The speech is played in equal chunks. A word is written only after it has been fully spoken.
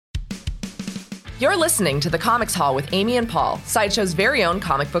You're listening to The Comics Hall with Amy and Paul, Sideshow's very own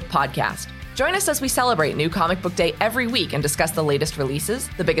comic book podcast. Join us as we celebrate New Comic Book Day every week and discuss the latest releases,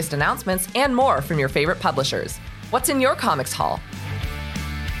 the biggest announcements, and more from your favorite publishers. What's in your Comics Hall?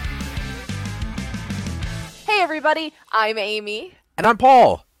 Hey everybody, I'm Amy. And I'm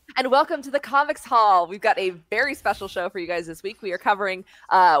Paul. And welcome to the Comics Hall. We've got a very special show for you guys this week. We are covering,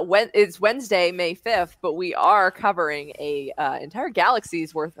 it's Wednesday, May 5th, but we are covering a entire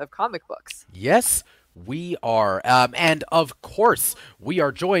galaxy's worth of comic books. Yes, we are. And of course, we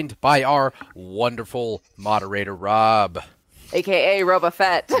are joined by our wonderful moderator, Rob. AKA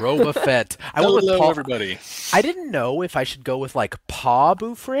Robafett. Robafett. Hello, everybody. I didn't know if I should go with like Pa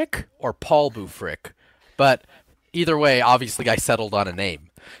Bufrick or Paul Bufrick, but either way, obviously I settled on a name.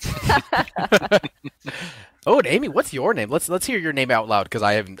 Oh, and Amy, what's your name? Let's hear your name out loud because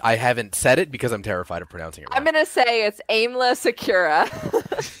I haven't said it because I'm terrified of pronouncing it wrong. I'm gonna say it's Aimla Secura,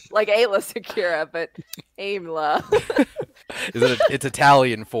 like Ayla Secura, but Aimla. It's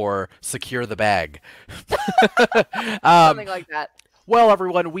Italian for secure the bag. Something like that. Well,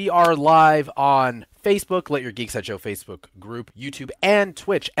 everyone, we are live on Facebook, Let Your Geek Set Show Facebook group, YouTube, and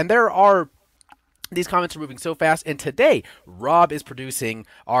Twitch, and these comments are moving so fast, and today, Rob is producing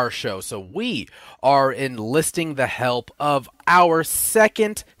our show, so we are enlisting the help of our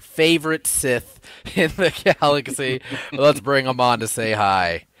second favorite Sith in the galaxy. Let's bring him on to say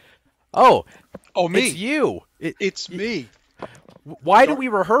hi. Oh, me. It's you. It's me. Why do we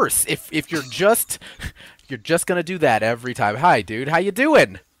rehearse if you're just gonna do that every time? Hi, dude. How you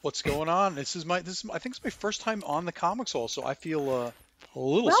doing? What's going on? I think it's my first time on the Comics Hall, so I feel a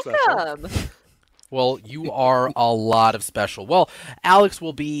little Welcome. special. Well, you are a lot of special. Well, Alex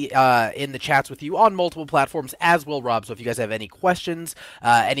will be in the chats with you on multiple platforms, as will Rob. So if you guys have any questions,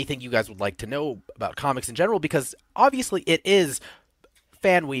 anything you guys would like to know about comics in general, because obviously it is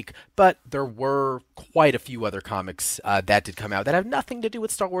Fan Week, but there were quite a few other comics that did come out that have nothing to do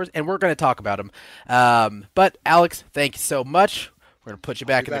with Star Wars, and we're going to talk about them. But Alex, thank you so much. We're going to put you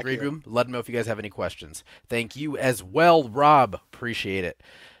back in the green room. Let them know if you guys have any questions. Thank you as well, Rob. Appreciate it.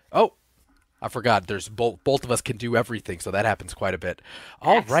 Oh, I forgot. There's both of us can do everything, so that happens quite a bit.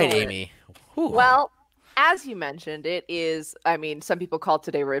 All right, Amy. Whew. Well, as you mentioned, it is, some people call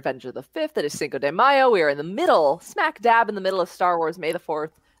today Revenge of the 5th. It is Cinco de Mayo. We are in the middle, smack dab in the middle of Star Wars May the 4th,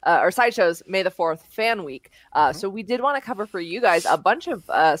 or Sideshow's May the 4th Fan Week. So we did want to cover for you guys a bunch of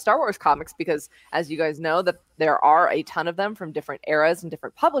Star Wars comics because, as you guys know, that there are a ton of them from different eras and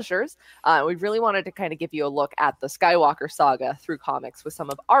different publishers. We really wanted to kind of give you a look at the Skywalker saga through comics with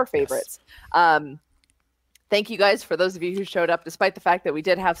some of our favorites. Yes. Thank you guys for those of you who showed up, despite the fact that we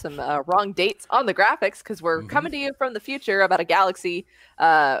did have some wrong dates on the graphics, because we're coming to you from the future about a galaxy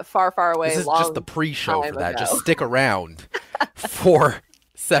far, far away. This is just the pre-show for that. Just stick around for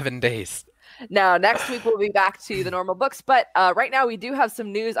 7 days. Now, next week we'll be back to the normal books, but right now we do have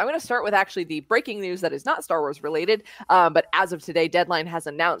some news. I'm going to start with actually the breaking news that is not Star Wars related, but as of today, Deadline has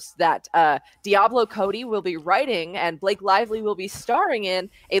announced that Diablo Cody will be writing and Blake Lively will be starring in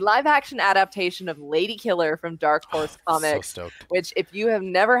a live-action adaptation of Lady Killer from Dark Horse Comics, so stoked. Which, if you have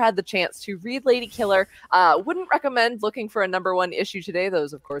never had the chance to read Lady Killer, wouldn't recommend looking for a #1 issue today.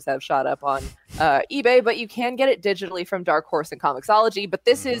 Those, of course, have shot up on eBay, but you can get it digitally from Dark Horse and Comixology, but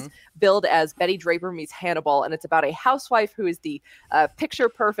this is billed as Betty Draper meets Hannibal, and it's about a housewife who is the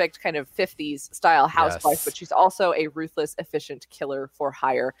picture-perfect kind of 50s style housewife, but she's also a ruthless, efficient killer for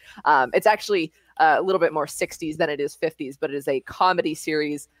hire. It's actually a little bit more 60s than it is 50s, but it is a comedy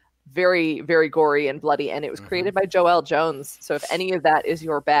series, very, very gory and bloody, and it was created by Joelle Jones. So if any of that is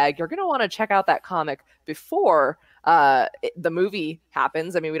your bag, you're going to want to check out that comic before the movie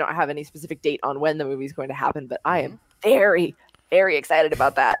happens. We don't have any specific date on when the movie is going to happen, but I am very, very excited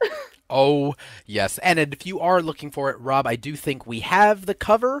about that. Oh, yes. And if you are looking for it, Rob, I do think we have the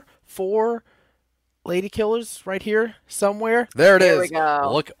cover for Lady Killers right here somewhere. There it is. We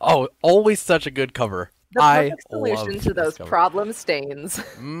go. Look, always such a good cover. The perfect solution love to those cover. problem stains.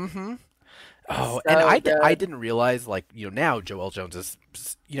 Oh, So and I good. didn't realize, now Joelle Jones is,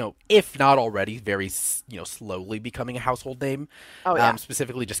 if not already, very, slowly becoming a household name. Oh, yeah.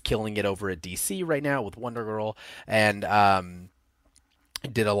 Specifically just killing it over at DC right now with Wonder Girl. And,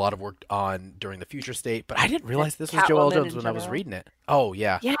 did a lot of work on during the Future State, but I didn't realize this was Joelle Catwoman Jones in when I was general. reading it. Oh,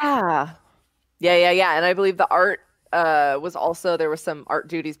 yeah. Yeah. And I believe the art was also, there was some art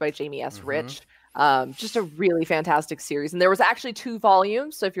duties by Jamie S. Rich. Just a really fantastic series. And there was actually 2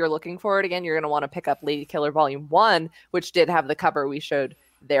 volumes. So if you're looking for it again, you're going to want to pick up Lady Killer Volume 1, which did have the cover we showed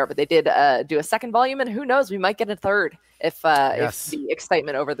there. But they did do a 2nd volume, and who knows, we might get a 3rd if the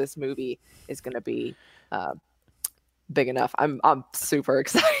excitement over this movie is going to be big enough. I'm super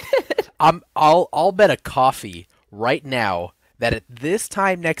excited. I'll bet a coffee right now that at this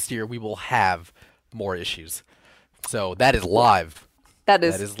time next year we will have more issues. So that is live. That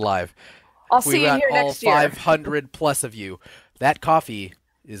That is live. I'll see you here next year. All 500 plus of you. That coffee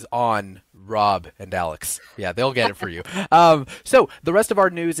is on Rob and Alex. Yeah, they'll get it for you. So the rest of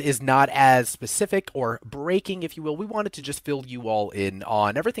our news is not as specific or breaking, if you will. We wanted to just fill you all in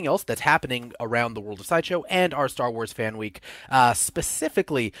on everything else that's happening around the world of Sideshow and our Star Wars Fan Week.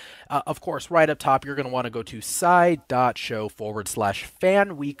 Specifically, of course, right up top, you're going to want to go to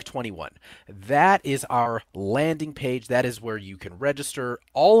side.show/Fan Week 21. That is our landing page. That is where you can register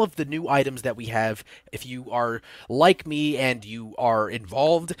all of the new items that we have. If you are like me and you are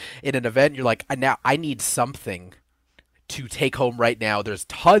involved in an event, you're like, now I need something to take home right now. There's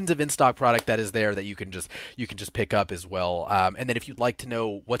tons of in-stock product that is there that you can just pick up as well. And then if you'd like to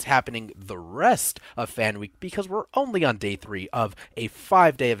know what's happening the rest of Fan Week, because we're only on day 3 of a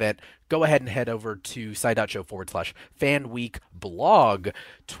 5-day event, go ahead and head over to side.show/Fan Week Blog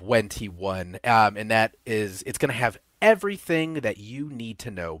 21. And that is, it's going to have everything that you need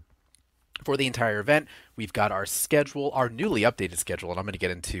to know for the entire event. We've got our schedule, our newly updated schedule, and I'm going to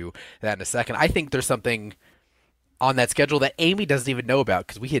get into that in a second. I think there's something on that schedule that Amy doesn't even know about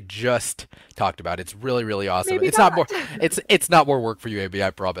because we had just talked about it. It's really, really awesome. Maybe it's not more. It's not more work for you, Amy.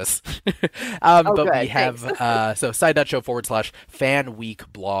 I promise. But we have so side.show/Fan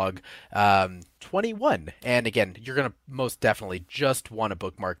Week Blog 21, and again, you're gonna most definitely just want to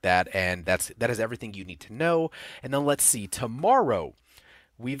bookmark that, and that is everything you need to know. And then let's see, tomorrow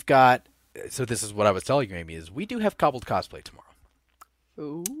we've got. So this is what I was telling you, Amy, is we do have Cobbled Cosplay tomorrow.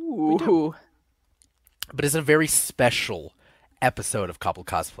 Ooh. But it's a very special episode of Cobbled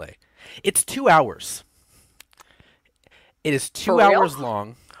Cosplay. It's 2 hours. It is 2 hours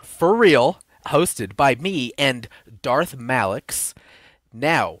long, for real, hosted by me and Darth Malix.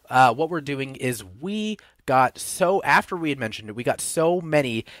 Now, what we're doing is after we had mentioned it, we got so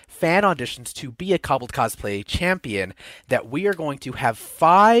many fan auditions to be a Cobbled Cosplay champion that we are going to have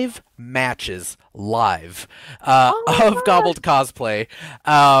 5 matches live of Cobbled Cosplay.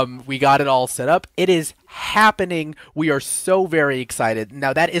 We got it all set up. It is happening. We are so very excited.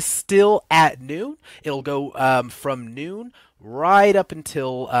 Now, that is still at noon. It'll go from noon right up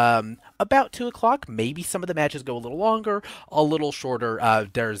until about 2 o'clock. Maybe some of the matches go a little longer, a little shorter.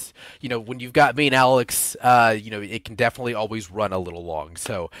 There's, when you've got me and Alex, it can definitely always run a little long.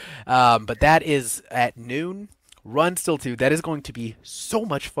 So, but that is at noon, runs till 2. That is going to be so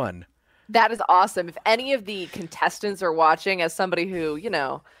much fun. That is awesome. If any of the contestants are watching, as somebody who, did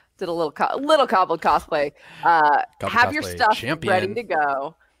a little Cobbled Cosplay, have your stuff ready to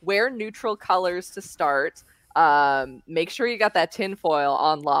go. Wear neutral colors to start. Make sure you got that tinfoil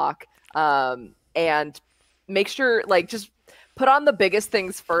on lock, and make sure just put on the biggest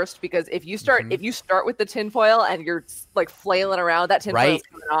things first, because if you start with the tinfoil and you're flailing around, that tinfoil is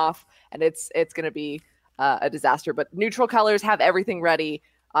coming off and it's going to be a disaster. But neutral colors, have everything ready.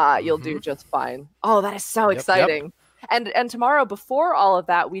 You'll do just fine. Oh, that is so exciting. Yep. And tomorrow, before all of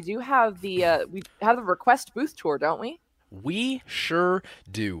that, we do have the request booth tour, don't we? We sure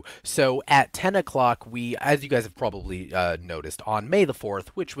do. So at 10 o'clock, as you guys have probably noticed, on May the 4th,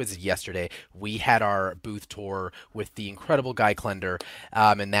 which was yesterday, we had our booth tour with the incredible Guy Klender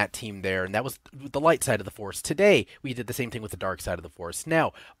and that team there, and that was the light side of the Force. Today, we did the same thing with the dark side of the Force.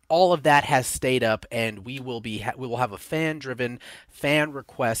 Now, all of that has stayed up, and we will have a fan-driven, fan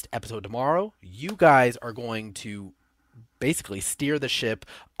request episode tomorrow. You guys are going to basically steer the ship.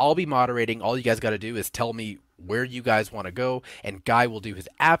 I'll be moderating. All you guys got to do is tell me where you guys want to go, and Guy will do his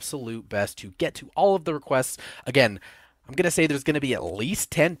absolute best to get to all of the requests. Again, I'm going to say there's going to be at least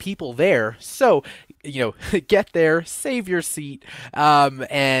 10 people there, so, get there, save your seat,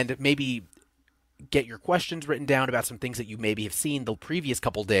 and maybe get your questions written down about some things that you maybe have seen the previous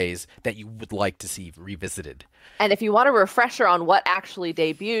couple days that you would like to see revisited. And if you want a refresher on what actually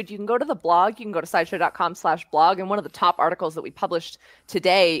debuted, you can go to the blog. You can go to sideshow.com/blog. And one of the top articles that we published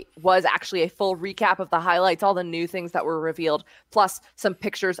today was actually a full recap of the highlights, all the new things that were revealed, plus some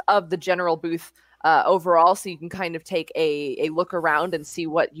pictures of the general booth overall, so you can kind of take a look around and see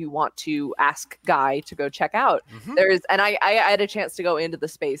what you want to ask Guy to go check out. I had a chance to go into the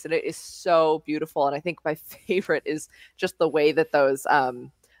space, and it is so beautiful. And I think my favorite is just the way that those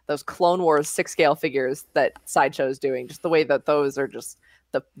Clone Wars 6-scale figures that Sideshow is doing, just the way that those are just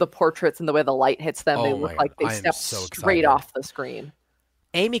the portraits and the way the light hits them. They look like they step straight off the screen.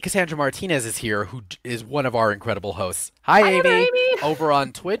 Amy Cassandra Martinez is here, who is one of our incredible hosts. Hi, Amy. Over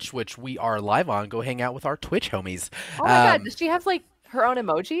on Twitch, which we are live on. Go hang out with our Twitch homies. Oh my God, does she have her own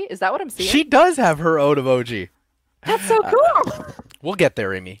emoji? Is that what I'm seeing? She does have her own emoji. That's so cool. We'll get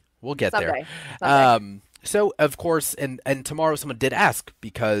there, Amy. We'll get Someday. there. So, of course, and tomorrow someone did ask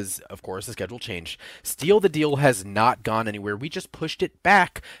because, of course, the schedule changed. Steal the Deal has not gone anywhere. We just pushed it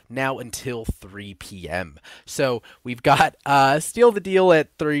back now until 3 p.m. So we've got Steal the Deal at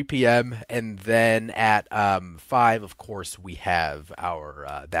 3 p.m. and then at 5, of course, we have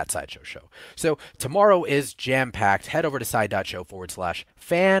our That Sideshow show. So tomorrow is jam-packed. Head over to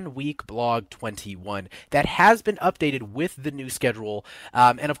side.show/Fan Week Blog 21. That has been updated with the new schedule.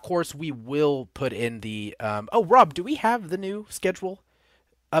 And of course, we will put in the. Rob, do we have the new schedule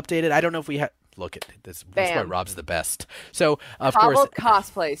updated? I don't know if we have. Look at this. That's why Rob's the best. So, of course.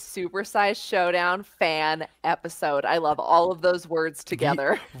 Cosplay Supersize Showdown fan episode. I love all of those words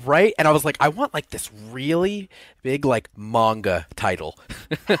together. Right? And I was like, I want like this really big like manga title.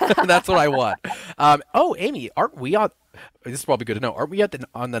 That's what I want. Amy, aren't we on. This is probably good to know. Aren't we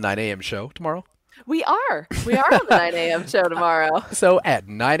on the 9 a.m. show tomorrow? We are on the 9 a.m. show tomorrow. So at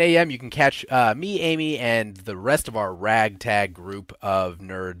 9 a.m. you can catch me, Amy, and the rest of our ragtag group of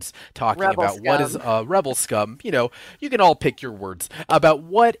nerds talking about what is Rebel Scum. You know, you can all pick your words about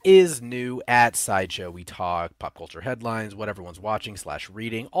what is new at Sideshow. We talk pop culture headlines, what everyone's watching /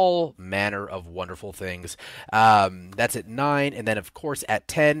 reading, all manner of wonderful things. That's at 9, and then of course at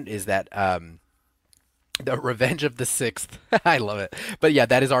 10 is that. The Revenge of the Sixth. I love it. But yeah,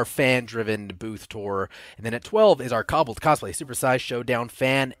 that is our fan-driven booth tour. And then at 12 is our Cobbled Cosplay Supersize Showdown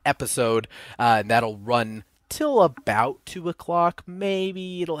fan episode. And that'll run till about 2 o'clock.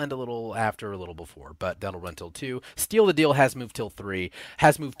 Maybe it'll end a little after, a little before. But that'll run till 2. Steal the Deal has moved till 3.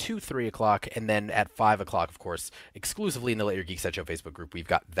 Has moved to 3 o'clock. And then at 5 o'clock, of course, exclusively in the Let Your Geek Sideshow Facebook group, we've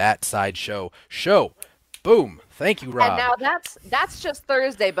got That Sideshow show. Boom. Thank you, Rob. And now that's just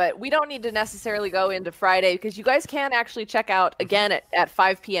Thursday, but we don't need to necessarily go into Friday because you guys can actually check out again at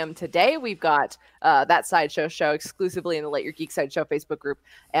 5 p.m. today. We've got That Sideshow show exclusively in the Let Your Geek Sideshow Facebook group.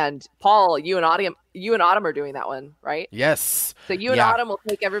 And Paul, you and Autumn are doing that one, right? Yes. So you and Autumn will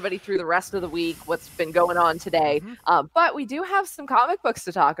take everybody through the rest of the week, what's been going on today. But we do have some comic books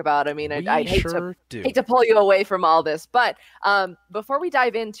to talk about. I mean, I'd hate to pull you away from all this. But before we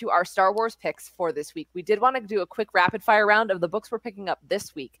dive into our Star Wars picks for this week, we did want to do a quick rapid fire round of the books we're picking up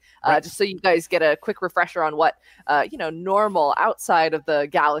this week, just so you guys get a quick refresher on what normal outside of the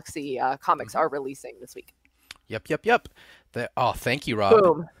galaxy comics are releasing this week. Yep. Thank you, Rob.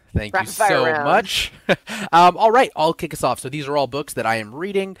 Boom. Thank you so much. All right, I'll kick us off. So these are all books that I am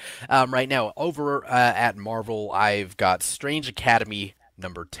reading right now. Over at Marvel, I've got Strange Academy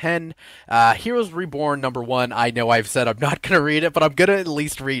number 10, Heroes Reborn number 1. I know I've said I'm not going to read it, but I'm going to at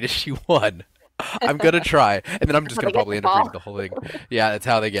least read issue 1. I'm going to try, and then I'm just going to probably end up reading the whole thing. Yeah, that's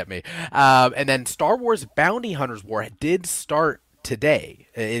how they get me. And then Star Wars Bounty Hunters War did start today.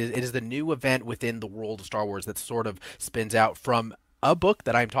 It is the new event within the world of Star Wars that sort of spins out from a book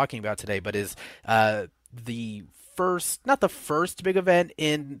that I'm talking about today, but is the first, not the first big event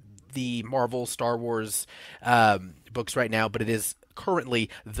in the Marvel Star Wars books right now, but it is currently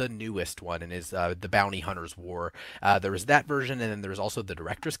the newest one, and is the Bounty Hunters War. There is that version, and then there's also the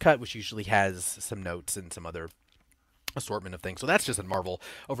director's cut, which usually has some notes and some other assortment of things. So that's just in Marvel.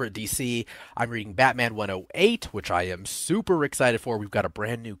 Over at DC, I'm reading Batman 108, which I am super excited for. We've got a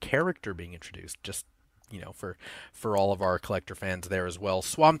brand new character being introduced, just for all of our collector fans there as well.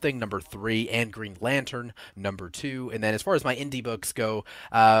 Swamp Thing number 3 and Green Lantern number 2. And then as far as my indie books go,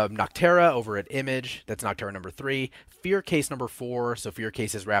 Noctera over at Image, that's Noctera number 3. Fear Case number 4, so Fear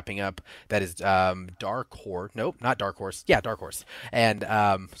Case is wrapping up. That is Dark Horse. Nope, not Dark Horse. Yeah, Dark Horse. And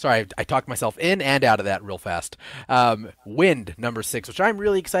sorry, I talked myself in and out of that real fast. Wind number 6, which I'm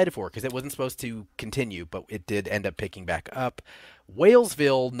really excited for because it wasn't supposed to continue, but it did end up picking back up.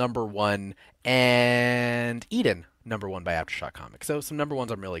 Whalesville number 1 and Eden number 1 by Aftershock Comics. So some number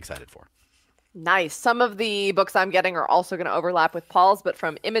 1s I'm really excited for. Nice. Some of the books I'm getting are also going to overlap with Paul's, but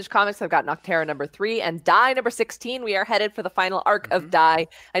from Image Comics, I've got Noctera number 3 and Die number 16. We are headed for the final arc of Die.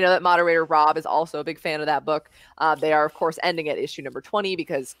 I know that moderator Rob is also a big fan of that book. They are, of course, ending at issue number 20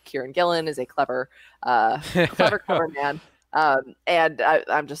 because Kieran Gillen is a clever cover man. And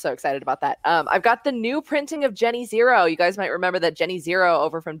I'm just so excited about that. I've got the new printing of Jenny Zero. You guys might remember that Jenny Zero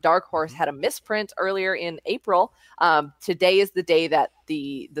over from Dark Horse had a misprint earlier in April. Today is the day that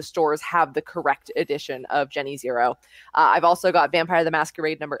the stores have the correct edition of Jenny Zero. I've also got Vampire the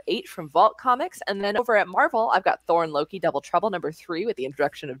Masquerade number 8 from Vault Comics. And then over at Marvel, I've got Thor and Loki Double Trouble number 3 with the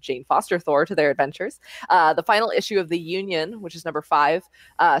introduction of Jane Foster Thor to their adventures. The final issue of The Union, which is number 5.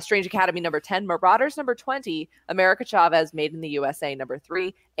 Strange Academy number 10. Marauders number 20. America Chavez Made in the USA number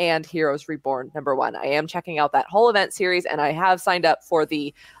 3. and Heroes Reborn #1. I am checking out that whole event series, and I have signed up for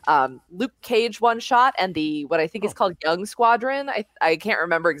the Luke Cage one-shot and the what I think is called Young Squadron. I can't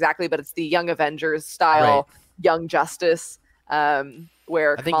remember exactly, but it's the Young Avengers style Young Justice,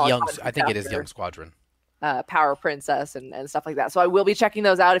 where I think it is Young Squadron. Power Princess and stuff like that. So I will be checking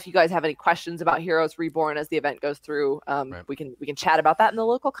those out. If you guys have any questions about Heroes Reborn as the event goes through, we can chat about that in the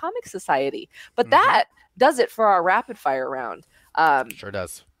local comic society. But that does it for our rapid fire round. Sure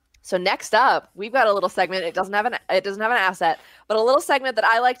does. So next up, we've got a little segment. It doesn't have an asset, but a little segment that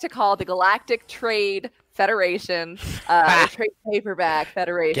I like to call the Galactic Trade Federation, Trade Paperback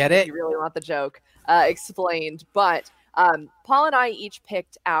Federation. Get it? If you really want the joke explained, but. Paul and I each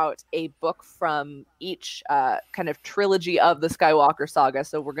picked out a book from each kind of trilogy of the Skywalker saga.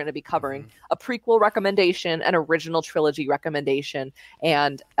 So we're going to be covering a prequel recommendation, an original trilogy recommendation,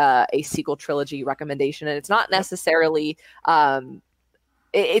 and a sequel trilogy recommendation. And it's not necessarily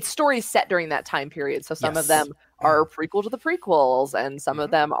it's stories set during that time period. So some of them are prequel to the prequels, and some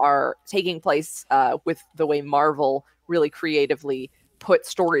of them are taking place with the way Marvel really creatively put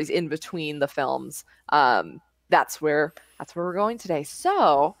stories in between the films. That's where we're going today.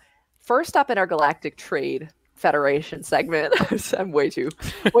 So, first up in our Galactic Trade Federation segment, I'm way too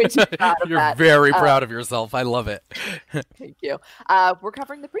proud of You're that. very proud of yourself. I love it. Thank you. We're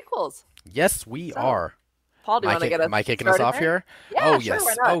covering the prequels. Yes, we are. Paul, do you want to get us Am I kicking us off here? Yeah, sure, yes.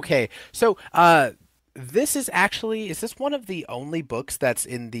 Why not? Okay. So, this is this one of the only books that's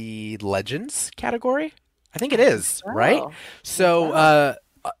in the Legends category? I think it is, right? So,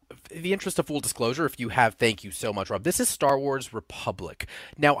 in the interest of full disclosure, thank you so much, Rob. This is Star Wars Republic.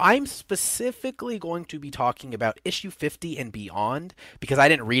 Now, I'm specifically going to be talking about issue 50 and beyond because I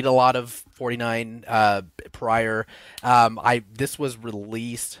didn't read a lot of 49 prior. This was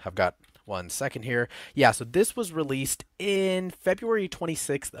released. I've got 1 second here. Yeah, so this was released in February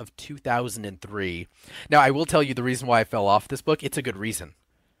 26th of 2003. Now, I will tell you the reason why I fell off this book. It's a good reason.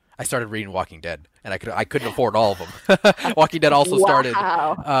 I started reading Walking Dead, and I couldn't afford all of them. Walking Dead also started.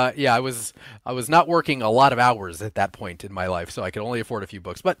 I was not working a lot of hours at that point in my life, so I could only afford a few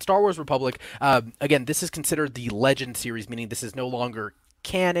books. But Star Wars Republic, again, this is considered the Legend series, meaning this is no longer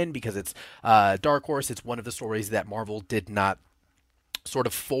canon because it's Dark Horse. It's one of the stories that Marvel did not sort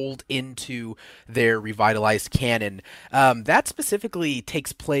of fold into their revitalized canon. That specifically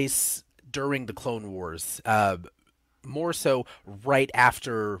takes place during the Clone Wars. More so right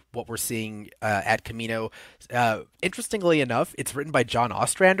after what we're seeing at Kamino. Interestingly enough, it's written by John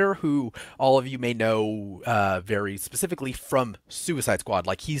Ostrander, who all of you may know very specifically from Suicide Squad.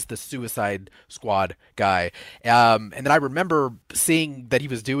 Like, he's the Suicide Squad guy. And then I remember seeing that he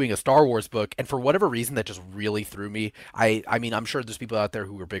was doing a Star Wars book, and for whatever reason, that just really threw me. I mean, I'm sure there's people out there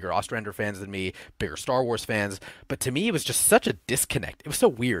who are bigger Ostrander fans than me, bigger Star Wars fans, but to me, it was just such a disconnect. It was so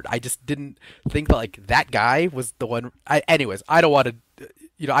weird. I just didn't think that, like, that guy was the one. Anyways, I don't want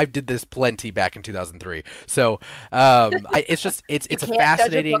to, I did this plenty back in 2003. So it's a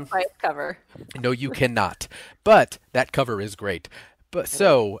fascinating judge a book by its cover. No, you cannot. But that cover is great. But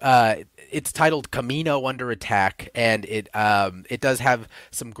so it's titled Kamino Under Attack, and it does have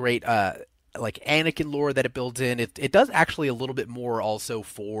some great like Anakin lore that it builds in. It does actually a little bit more also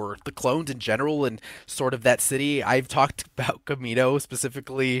for the clones in general and sort of that city. I've talked about Kamino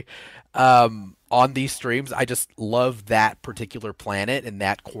specifically on these streams. I just love that particular planet and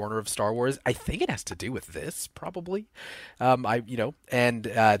that corner of Star Wars. I think it has to do with this, probably.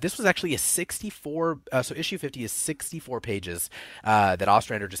 This was actually a 64. So issue 50 is 64 pages that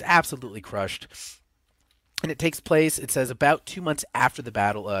Ostrander just absolutely crushed. And it takes place, it says, about 2 months after the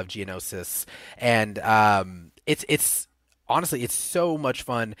Battle of Geonosis. And it's honestly, it's so much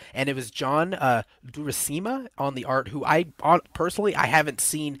fun. And it was John Duracima on the art, who personally, I haven't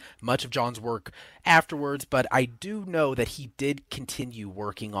seen much of John's work afterwards, but I do know that he did continue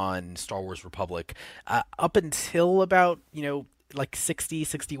working on Star Wars Republic up until about, like 60,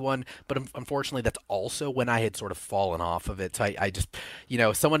 61, but unfortunately that's also when I had sort of fallen off of it. So I just,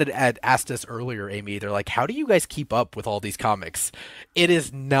 someone had asked us earlier, Amy, they're like, how do you guys keep up with all these comics? It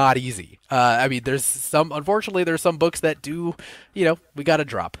is not easy. I mean, unfortunately there's some books that do, we got to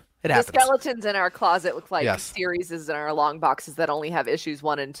drop. It happens. The skeletons in our closet look like series in our long boxes that only have issues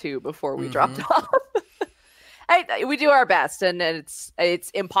 1 and 2 before we dropped off. We do our best, and it's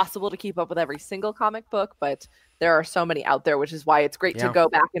impossible to keep up with every single comic book, but there are so many out there, which is why it's great to go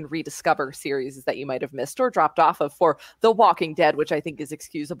back and rediscover series that you might have missed or dropped off of for The Walking Dead, which I think is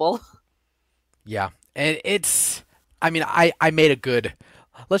excusable. Yeah, and I made a good,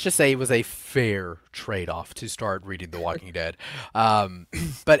 let's just say it was a fair trade-off to start reading The Walking Dead.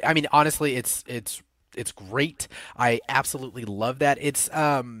 But I mean, honestly, it's it's great. I absolutely love that. It's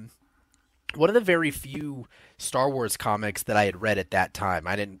one of the very few Star Wars comics that I had read at that time.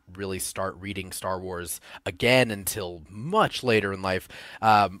 I didn't really start reading Star Wars again until much later in life,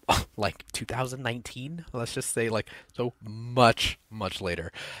 like 2019. Let's just say, like, so much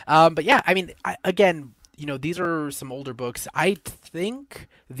later. But yeah, I mean, again, these are some older books. I think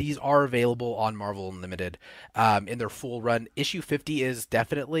these are available on Marvel Unlimited in their full run. Issue 50 is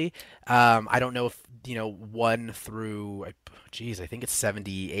definitely. I don't know if, 1 through, geez, I think it's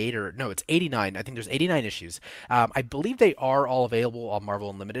 78 or no, it's 89. I think there's 89 issues. I believe they are all available on Marvel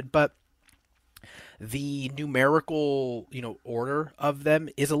Unlimited, but the numerical, order of them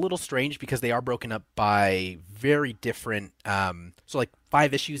is a little strange because they are broken up by very different. So like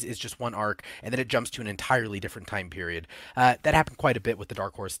 5 issues is just one arc, and then it jumps to an entirely different time period. That happened quite a bit with the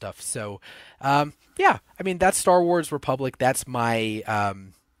Dark Horse stuff. So, yeah, I mean that's Star Wars Republic. That's my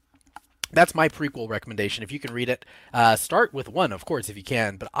prequel recommendation. If you can read it, start with 1, of course, if you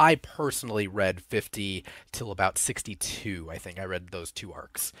can. But I personally read 50 till about 62. I think I read those 2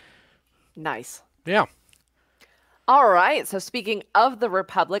 arcs. Nice. Yeah. All right. So speaking of the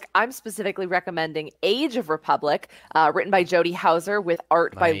Republic, I'm specifically recommending Age of Republic, written by Jody Houser with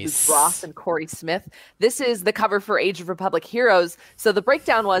art by Luke Ross and Corey Smith. This is the cover for Age of Republic Heroes. So the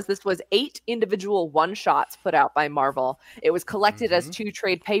breakdown was this was 8 individual one-shots put out by Marvel. It was collected as 2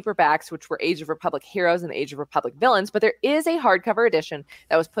 trade paperbacks, which were Age of Republic Heroes and Age of Republic Villains. But there is a hardcover edition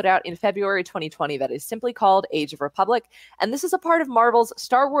that was put out in February 2020 that is simply called Age of Republic. And this is a part of Marvel's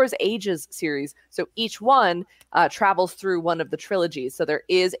Star Wars Ages series. So each one travels through one of the trilogies. So there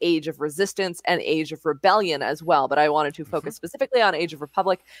is Age of Resistance and Age of Rebellion as well. But I wanted to focus specifically on Age of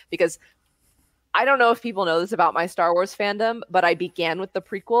Republic because I don't know if people know this about my Star Wars fandom, but I began with the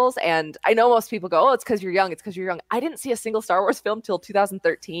prequels. And I know most people go, oh, it's because you're young. It's because you're young. I didn't see a single Star Wars film till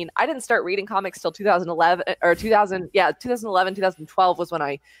 2013. I didn't start reading comics till 2011 or 2011, 2012 was when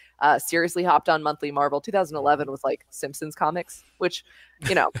I seriously hopped on monthly Marvel. 2011 was like Simpsons comics, which,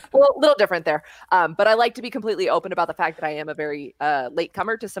 a little different there. But I like to be completely open about the fact that I am a very late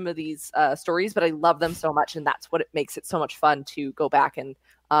comer to some of these stories, but I love them so much. And that's what it makes it so much fun to go back and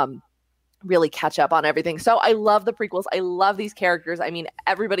really catch up on everything. So I love the prequels. I love these characters. I mean,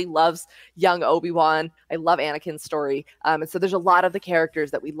 everybody loves young Obi-Wan. I love Anakin's story. And so there's a lot of the characters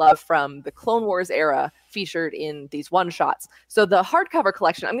that we love from the Clone Wars era featured in these one-shots. So the hardcover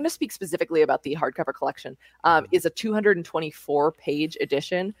collection, I'm going to speak specifically about the hardcover collection, is a 224-page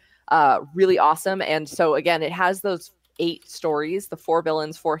edition. Really awesome. And so again, it has those 8 stories, the 4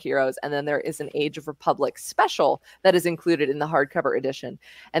 villains, 4 heroes, and then there is an Age of Republic special that is included in the hardcover edition.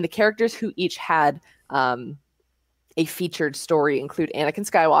 And the characters who each had a featured story include Anakin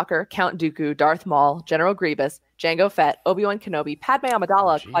Skywalker, Count Dooku, Darth Maul, General Grievous, Jango Fett, Obi-Wan Kenobi, Padme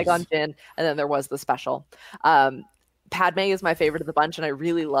Amidala, Qui-Gon Jinn, and then there was the special. Padme is my favorite of the bunch, and I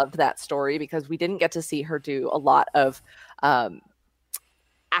really loved that story because we didn't get to see her do a lot of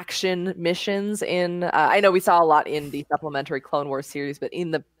action missions in I know we saw a lot in the supplementary Clone Wars series, but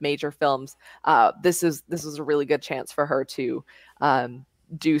in the major films, this is a really good chance for her to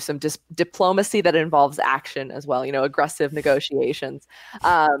do some diplomacy that involves action as well, aggressive negotiations.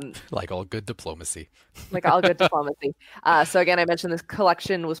 Like all good diplomacy. Like all good diplomacy. So again, I mentioned this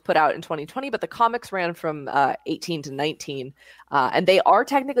collection was put out in 2020, but the comics ran from 18 to 19, and they are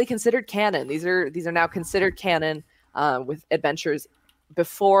technically considered canon. These are now considered canon with adventures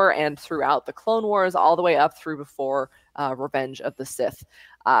before and throughout the Clone Wars, all the way up through before Revenge of the Sith.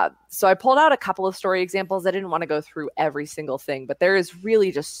 So I pulled out a couple of story examples. I didn't want to go through every single thing, but there is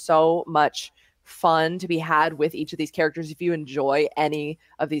really just so much fun to be had with each of these characters. If you enjoy any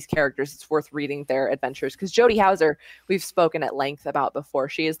of these characters, it's worth reading their adventures, because Jody Houser, we've spoken at length about before.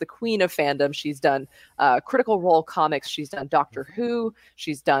 She is the queen of fandom. She's done Critical Role comics. She's done Doctor Who.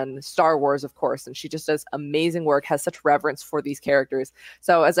 She's done Star Wars, of course, and she just does amazing work, has such reverence for these characters.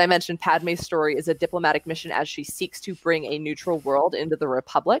 So as I mentioned, Padme's story is a diplomatic mission as she seeks to bring a neutral world into the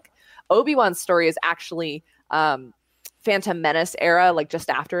Republic. Obi-Wan's story is actually Phantom Menace era, like just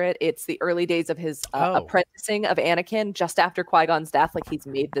after it. It's the early days of his apprenticing of Anakin, just after Qui-Gon's death. Like, he's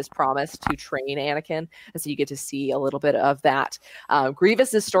made this promise to train Anakin, and so you get to see a little bit of that.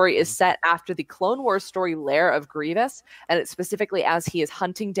 Grievous's story is set after the Clone Wars story Lair of Grievous, and it's specifically as he is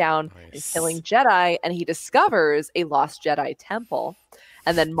hunting down and killing Jedi, and he discovers a lost Jedi temple.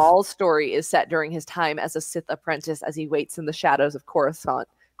 And then Maul's story is set during his time as a Sith apprentice, as he waits in the shadows of Coruscant,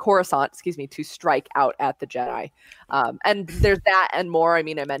 to strike out at the Jedi. And there's that and more. I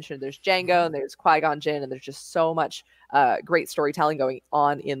mean, I mentioned there's Jango and there's Qui-Gon Jinn, and there's just so much great storytelling going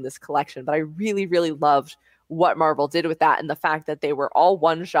on in this collection. But I really, really loved what Marvel did with that, and the fact that they were all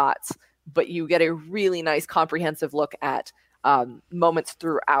one-shots but you get a really nice comprehensive look at moments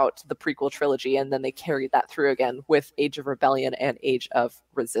throughout the prequel trilogy, and then they carried that through again with Age of Rebellion and Age of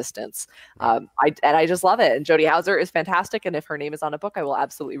Resistance. I just love it, and Jodie Hauser is fantastic, and if her name is on a book, I will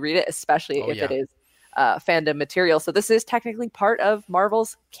absolutely read it, especially if it is fandom material. So this is technically part of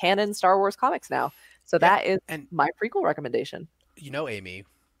Marvel's canon Star Wars comics now. So that is my prequel recommendation. You know, Amy,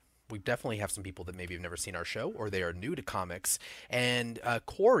 we definitely have some people that maybe have never seen our show or they are new to comics. And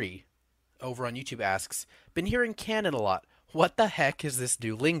Corey over on YouTube asks, been hearing canon a lot. What the heck is this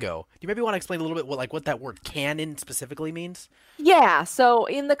new lingo? Do you maybe want to explain a little bit what that word canon specifically means? Yeah, so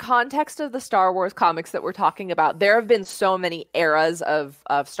in the context of the Star Wars comics that we're talking about, there have been so many eras of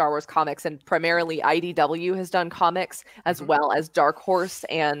Star Wars comics, and primarily IDW has done comics as well as Dark Horse,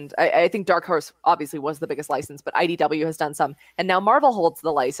 and I think Dark Horse obviously was the biggest license, but IDW has done some, and now Marvel holds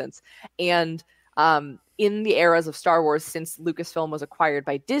the license. And in the eras of Star Wars, since Lucasfilm was acquired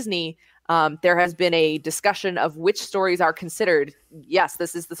by Disney, there has been a discussion of which stories are considered, yes,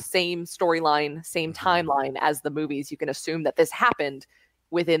 this is the same storyline, same timeline as the movies. You can assume that this happened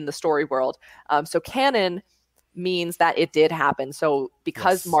within the story world. So canon means that it did happen. So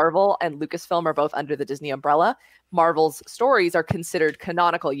because Marvel and Lucasfilm are both under the Disney umbrella, Marvel's stories are considered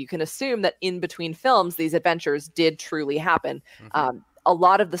canonical. You can assume that in between films, these adventures did truly happen. A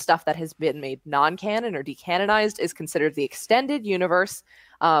lot of the stuff that has been made non-canon or decanonized is considered the extended universe,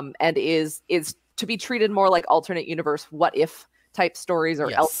 and is to be treated more like alternate universe, what if type stories or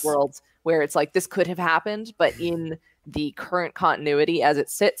Elseworlds, where it's like this could have happened, but in the current continuity as it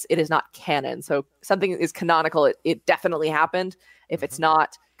sits, it is not canon. So something is canonical, it definitely happened. If it's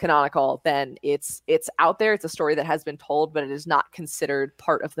not canonical, then it's out there. It's a story that has been told, but it is not considered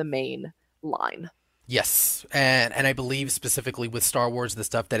part of the main line. Yes, and I believe specifically with Star Wars, the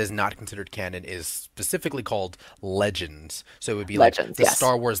stuff that is not considered canon is specifically called legends. So it would be legends, like the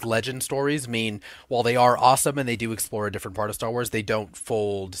Star Wars legend stories mean, while they are awesome and they do explore a different part of Star Wars, they don't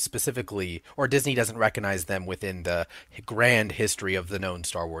fold specifically, or Disney doesn't recognize them within the grand history of the known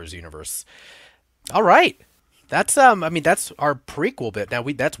Star Wars universe. All right, that's that's our prequel bit. Now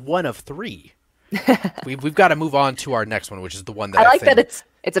that's one of three. We've got to move on to our next one, which is the one that I like that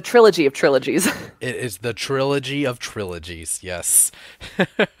it's a trilogy of trilogies. It is the trilogy of trilogies, yes.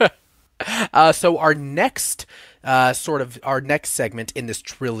 So our next our next segment in this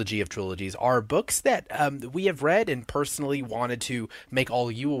trilogy of trilogies are books that we have read and personally wanted to make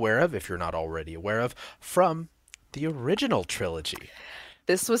all you aware of, if you're not already aware of, from the original trilogy.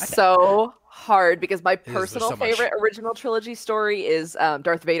 This was so hard because my personal favorite original trilogy story is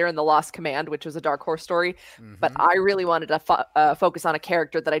Darth Vader and the Lost Command, which was a Dark Horse story. But I really wanted to focus on a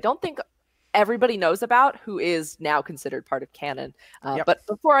character that I don't think everybody knows about, who is now considered part of canon. But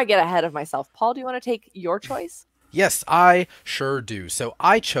before I get ahead of myself, Paul, do you want to take your choice? Yes, I sure do. So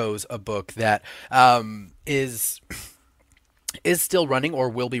I chose a book that is still running or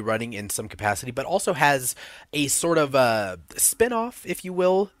will be running in some capacity, but also has a sort of a spin-off, if you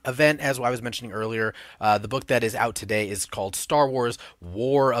will, event, as I was mentioning earlier. The book that is out today is called Star Wars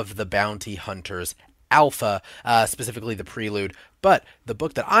War of the Bounty Hunters Alpha, specifically the prelude. But the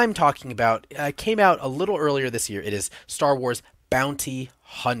book that I'm talking about came out a little earlier this year. It is Star Wars Bounty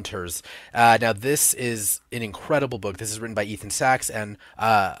Hunters. Now, this is an incredible book. This is written by Ethan Sachs, and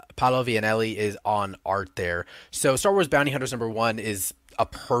Paolo Vianelli is on art there. So Star Wars Bounty Hunters #1 is a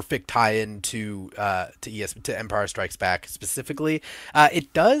perfect tie-in to Empire Strikes Back specifically.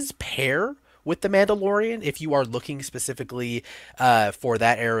 It does pair with The Mandalorian if you are looking specifically for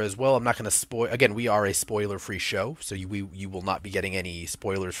that era as well. I'm not going to spoil. Again, we are a spoiler-free show, so you will not be getting any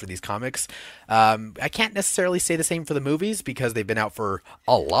spoilers for these comics. I can't necessarily say the same for the movies because they've been out for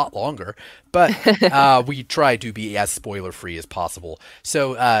a lot longer, but we try to be as spoiler-free as possible.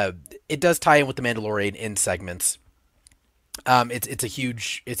 So it does tie in with The Mandalorian in segments. It's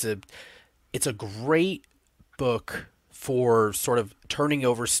a great book for sort of turning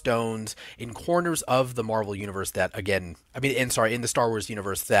over stones in corners of the Marvel universe that, in the Star Wars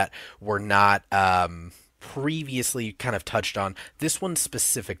universe that were not previously kind of touched on. This one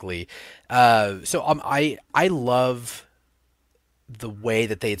specifically. I love the way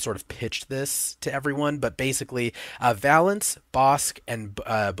that they had sort of pitched this to everyone, but basically Valance, Bossk, and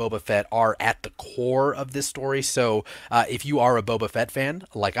Boba Fett are at the core of this story. So if you are a Boba Fett fan,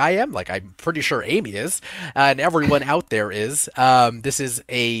 like I am, like I'm pretty sure Amy is, and everyone out there is, this is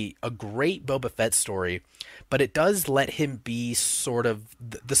a great Boba Fett story. But it does let him be sort of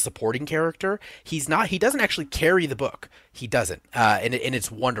the supporting character. He doesn't actually carry the book. He doesn't. And it's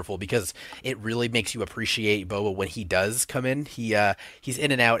wonderful because it really makes you appreciate Boba when he does come in. He's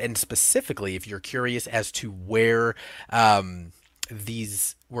in and out. And specifically, if you're curious as to where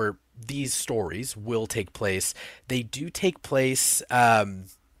these stories will take place, they do take place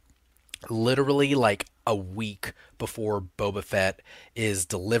literally like a week before Boba Fett is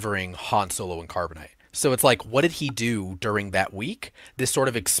delivering Han Solo and Carbonite. So it's like, what did he do during that week? This sort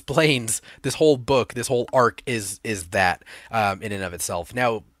of explains this whole book, this whole arc is that in and of itself.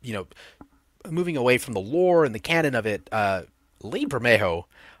 Now, moving away from the lore and the canon of it, Lee Bermejo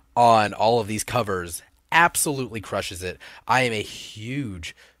on all of these covers absolutely crushes it. I am a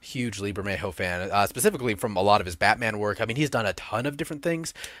huge Lee Bermejo fan, specifically from a lot of his Batman work. I mean, he's done a ton of different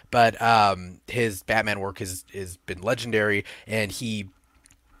things, but his Batman work has been legendary, and he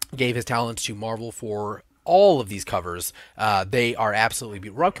gave his talents to Marvel for all of these covers. They are absolutely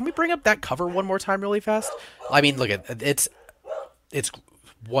beautiful. Rob, can we bring up that cover one more time really fast? I mean, look at it's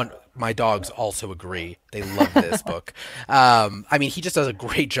one. My dogs also agree. They love this book. I mean, he just does a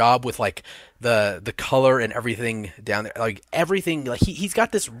great job with like the color and everything down there. Like everything, like he's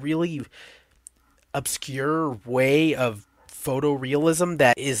got this really obscure way of photorealism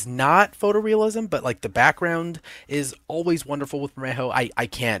that is not photorealism, but like the background is always wonderful with Bermejo. I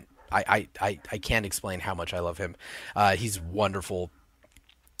can't explain how much I love him. He's wonderful.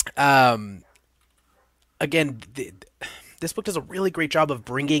 Again, this book does a really great job of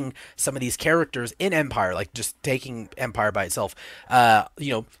bringing some of these characters in Empire, like just taking Empire by itself.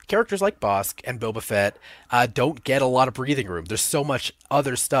 Characters like Bossk and Boba Fett don't get a lot of breathing room. There's so much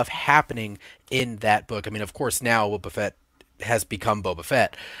other stuff happening in that book. I mean, of course, now Boba Fett has become Boba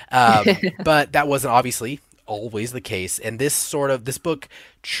Fett, but that wasn't obviously always the case. And this book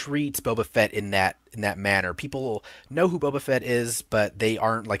treats Boba Fett in that manner. People know who Boba Fett is, but they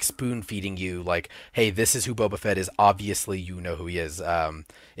aren't like spoon feeding you like, hey, this is who Boba Fett is. Obviously, you know who he is.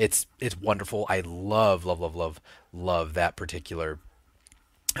 It's wonderful. I love that particular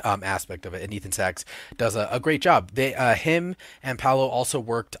aspect of it, and Ethan Sachs does a great job. Him and Paolo also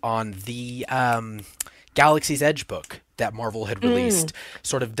worked on the Galaxy's Edge book that Marvel had released,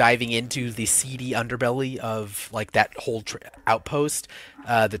 sort of diving into the seedy underbelly of like that whole outpost,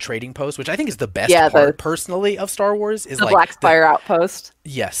 the trading post, which I think is the best part personally of Star Wars, is the like Black Spire outpost.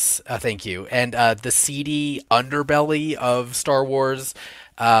 Yes, thank you. And the seedy underbelly of Star Wars,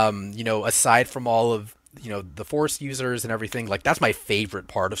 aside from all of the Force users and everything, like that's my favorite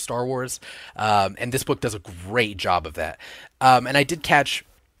part of Star Wars. And this book does a great job of that. And I did catch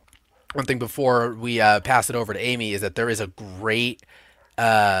one thing before we pass it over to Amy, is that there is a great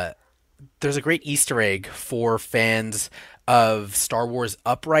Easter egg for fans of Star Wars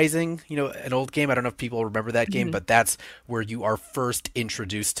Uprising, an old game. I don't know if people remember that game, but that's where you are first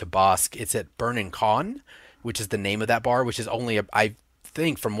introduced to Bossk. It's at Burnin' Con, which is the name of that bar, which is only I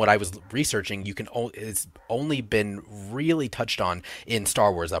think from what I was researching, it's only been really touched on in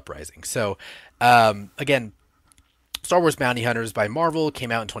Star Wars Uprising. So again, Star Wars Bounty Hunters by Marvel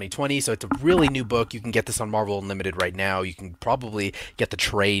came out in 2020, so it's a really new book. You can get this on Marvel Unlimited right now. You can probably get the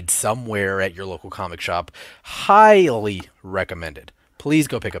trade somewhere at your local comic shop. Highly recommended. Please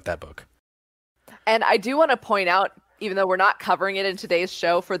go pick up that book. And I do want to point out, even though we're not covering it in today's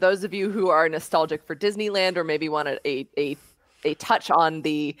show, for those of you who are nostalgic for Disneyland or maybe want a touch on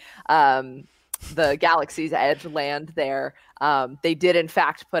the Galaxy's Edge land there, they did in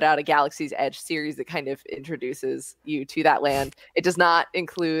fact put out a Galaxy's Edge series that kind of introduces you to that land. It does not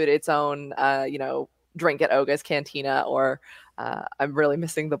include its own drink at Oga's Cantina, or I'm really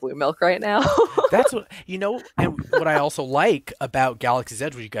missing the blue milk right now. That's what and what I also like about Galaxy's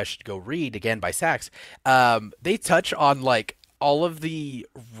Edge, which you guys should go read, again by Sachs, they touch on like all of the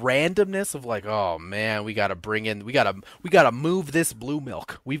randomness of like, oh man, we gotta move this blue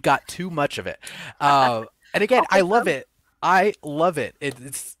milk. We've got too much of it. And again, I love it. I love it.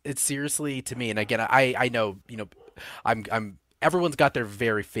 It's seriously, to me. And again, I know, I'm everyone's got their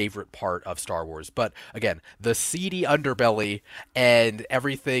very favorite part of Star Wars, but again, the seedy underbelly and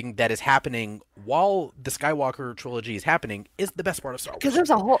everything that is happening while the Skywalker trilogy is happening is the best part of Star Wars. Because there's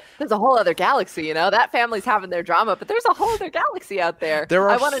a whole other galaxy, that family's having their drama, but there's a whole other galaxy out there. There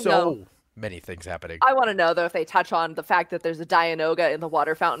are many things happening. I want to know though if they touch on the fact that there's a Dianoga in the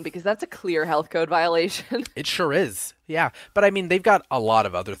water fountain, because that's a clear health code violation. It sure is. Yeah, but I mean, they've got a lot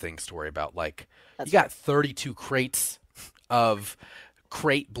of other things to worry about. Like you got 32 crates of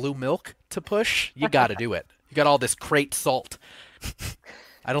crate blue milk to push. You got to do it. You got all this crate salt.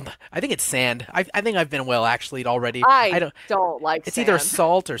 I think it's sand. I think I've been actually already. I don't like it's sand. Either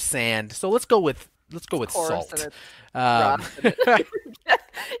salt or sand. So let's go with salt. You're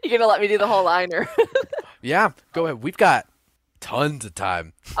gonna let me do the whole liner. Yeah, go ahead. We've got tons of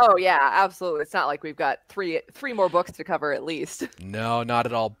time. Oh yeah, absolutely. It's not like we've got three more books to cover at least. No, not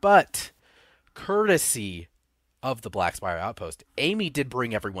at all. But courtesy of the Black Spire Outpost, Amy did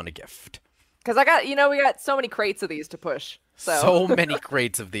bring everyone a gift. Because I got, we got so many crates of these to push. So many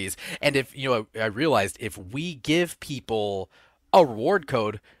crates of these. And if, I realized if we give people a reward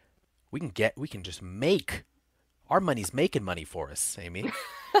code, we can just make, our money's making money for us, Amy.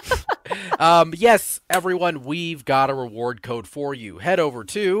 Yes, everyone, we've got a reward code for you. Head over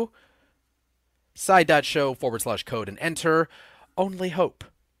to side.show/code and enter Only Hope.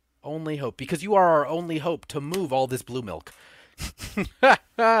 Only Hope. Because you are our only hope to move all this blue milk.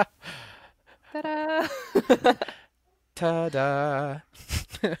 Ta-da! Ta-da!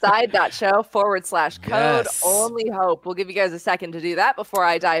 Side.show/code Yes. Only Hope. We'll give you guys a second to do that before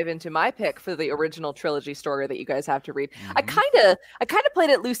I dive into my pick for the original trilogy story that you guys have to read. I kind of played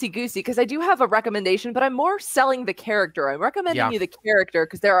it loosey goosey because I do have a recommendation, but I'm more selling the character. I'm recommending you the character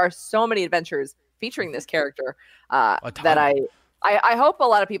because there are so many adventures featuring this character that I hope a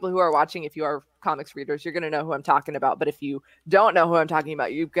lot of people who are watching, if you are comics readers, you're going to know who I'm talking about. But if you don't know who I'm talking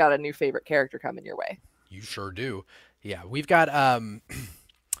about, you've got a new favorite character coming your way. You sure do. Yeah, we've got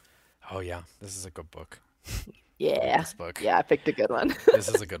oh yeah, this is a good book. Yeah. This book. Yeah, I picked a good one. This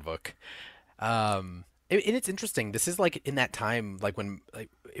is a good book. And it's interesting. This is like in that time, like when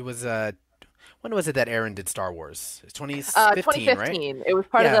it was when was it that Aaron did Star Wars? It's 2015, 2015. Right? It was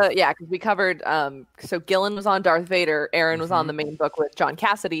part of the because we covered so Gillen was on Darth Vader, Aaron was on the main book with John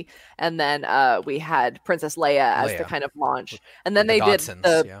Cassidy, and then we had Princess Leia as the kind of launch. And then they did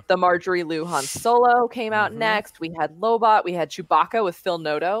the Marjorie Liu Han Solo came out next. We had Lobot, we had Chewbacca with Phil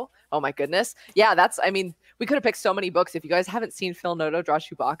Noto. Oh my goodness. Yeah, we could have picked so many books. If you guys haven't seen Phil Noto draw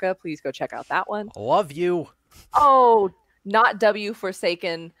Chewbacca, please go check out that one. Love you. Oh, not W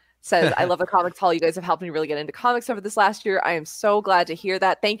Forsaken says, I love the comics hall. You guys have helped me really get into comics over this last year. I am so glad to hear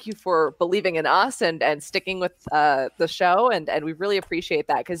that. Thank you for believing in us and sticking with the show. And we really appreciate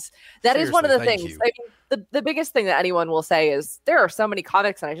that because that is one of the things. I mean, the biggest thing that anyone will say is there are so many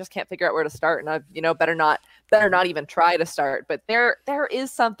comics and I just can't figure out where to start. And I better not even try to start. But there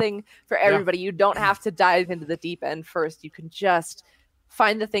is something for everybody. You don't have to dive into the deep end first. You can just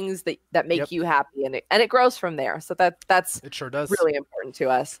find the things that make you happy, and it grows from there. So that's it sure does really important to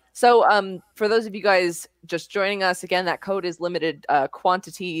us. So for those of you guys just joining us again, that code is limited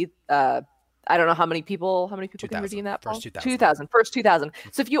quantity. I don't know how many people can redeem that. First 2,000.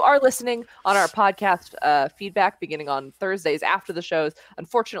 So if you are listening on our podcast feedback beginning on Thursdays after the shows,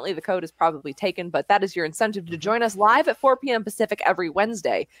 unfortunately the code is probably taken, but that is your incentive to join us live at 4 p.m. Pacific every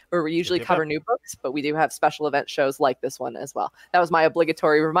Wednesday, where we usually cover new books, but we do have special event shows like this one as well. That was my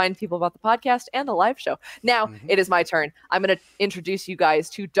obligatory remind people about the podcast and the live show. Now it is my turn. I'm going to introduce you guys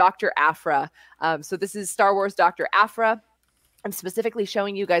to Dr. Aphra. So this is Star Wars Dr. Aphra. I'm specifically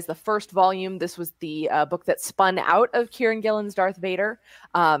showing you guys the first volume. This was the book that spun out of Kieran Gillen's Darth Vader.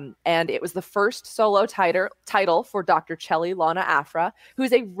 And it was the first solo title for Dr. Chelly Lana Aphra,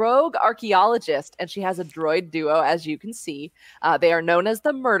 who's a rogue archaeologist, and she has a droid duo, as you can see. They are known as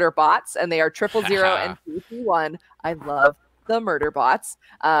the Murder Bots, and they are 000 and 231. I love the Murder Bots.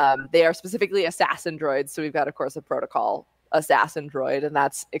 They are specifically assassin droids, so we've got, of course, a protocol assassin droid, and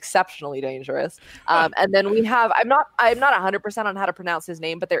that's exceptionally dangerous. And then we have I'm not 100% on how to pronounce his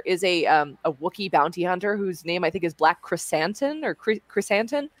name, but there is a Wookiee bounty hunter whose name I think is Black Chrysanthemum or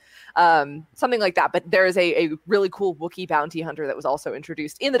Chrysanthemum, something like that. But there is a really cool Wookiee bounty hunter that was also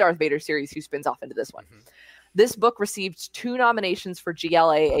introduced in the Darth Vader series who spins off into this one. This book received 2 nominations for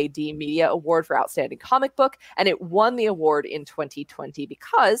GLAAD Media Award for Outstanding Comic Book, and it won the award in 2020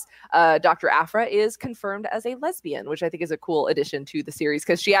 because Dr. Aphra is confirmed as a lesbian, which I think is a cool addition to the series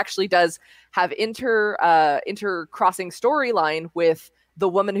because she actually does have intercrossing storyline with the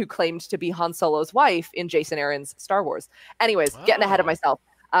woman who claimed to be Han Solo's wife in Jason Aaron's Star Wars. Anyways, getting ahead of myself.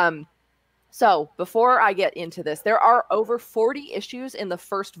 So before I get into this, there are over 40 issues in the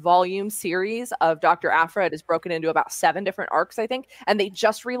first volume series of Dr. Aphra. It is broken into about 7 different arcs, I think. And they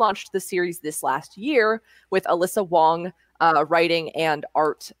just relaunched the series this last year with Alyssa Wong writing and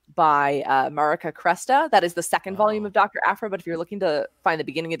art by Marika Cresta. That is the second volume of Dr. Aphra. But if you're looking to find the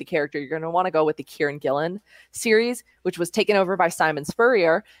beginning of the character, you're going to want to go with the Kieran Gillen series, which was taken over by Simon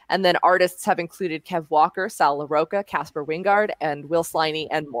Spurrier. And then artists have included Kev Walker, Sal LaRocca, Casper Wingard, and Will Sliney,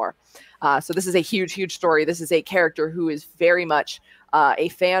 and more. So this is a huge, huge story. This is a character who is very much a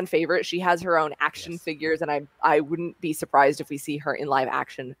fan favorite. She has her own action figures, and I wouldn't be surprised if we see her in live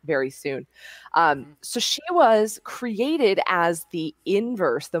action very soon. So she was created as the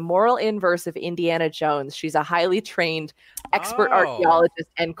inverse, the moral inverse of Indiana Jones. She's a highly trained expert archaeologist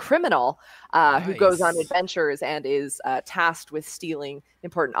and criminal. who goes on Nice. adventures and is tasked with stealing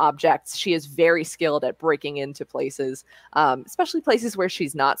important objects. She is very skilled at breaking into places, especially places where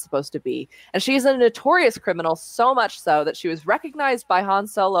she's not supposed to be. And she's a notorious criminal, so much so that she was recognized by Han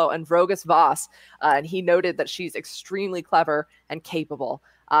Solo and Vrogus Voss, and he noted that she's extremely clever and capable.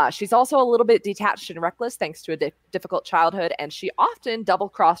 She's also a little bit detached and reckless thanks to a difficult childhood, and she often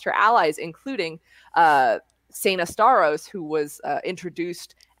double-crossed her allies, including Sena Staros, who was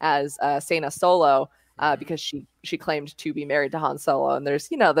introduced as Sena Solo because she claimed to be married to Han Solo. And there's,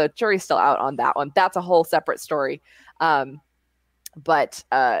 the jury's still out on that one. That's a whole separate story. But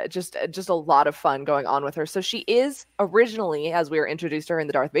just a lot of fun going on with her. So she is originally, as we were introduced to her in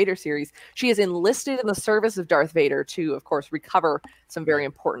the Darth Vader series, she is enlisted in the service of Darth Vader to, of course, recover some very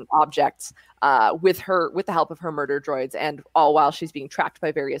important objects with the help of her murder droids, and all while she's being tracked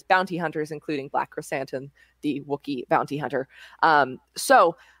by various bounty hunters, including Black Chrysanthemum, the Wookiee bounty hunter.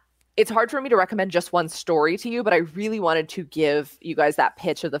 So it's hard for me to recommend just one story to you, but I really wanted to give you guys that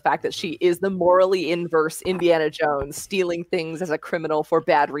pitch of the fact that she is the morally inverse Indiana Jones, stealing things as a criminal for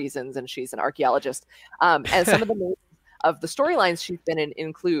bad reasons, and she's an archaeologist. And some of the names of the storylines she's been in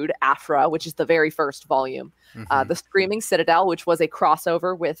include Aphra, which is the very first volume, The Screaming Citadel, which was a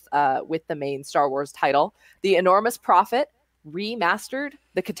crossover with the main Star Wars title, The Enormous Prophet, Remastered,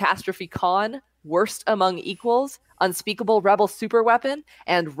 The Catastrophe Con, Worst Among Equals, Unspeakable Rebel Superweapon,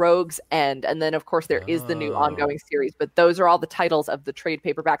 and Rogue's End. And then, of course, there is the new ongoing series, but those are all the titles of the trade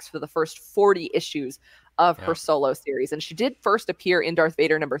paperbacks for the first 40 issues of her solo series. And she did first appear in Darth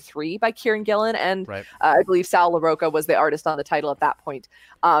Vader #3 by Kieran Gillen, and I believe Sal LaRocca was the artist on the title at that point.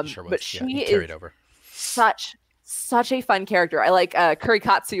 Sure was. But she carried is over. such a fun character. I like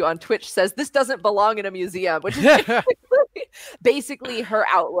Kurikatsu on Twitch says this doesn't belong in a museum, which is basically her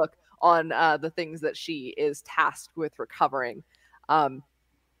outlook on the things that she is tasked with recovering.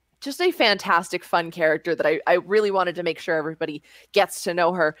 Just a fantastic, fun character that I really wanted to make sure everybody gets to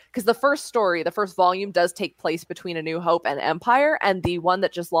know her, because the first volume does take place between A New Hope and Empire, and the one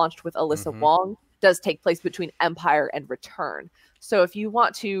that just launched with Alyssa Wong does take place between Empire and Return. So if you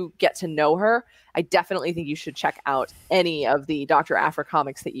want to get to know her, I definitely think you should check out any of the Dr. Aphra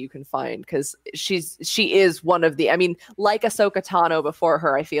comics that you can find, because she is one of the, like Ahsoka Tano before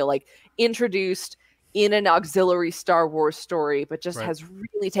her, I feel like introduced in an auxiliary Star Wars story, but just has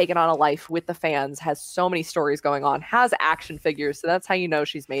really taken on a life with the fans, has so many stories going on, has action figures, so that's how you know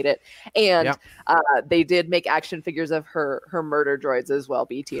she's made it. And they did make action figures of her murder droids as well,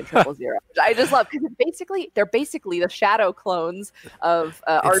 BT and 000, which I just love, because they're basically the shadow clones of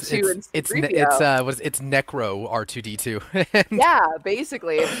R2 and C-3PO. It's Necro R2D2. Yeah,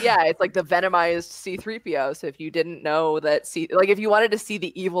 basically. It's like the venomized C-3PO. So if you didn't know that if you wanted to see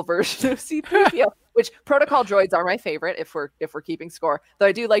the evil version of C-3PO, which protocol droids are my favorite if we're keeping score. Though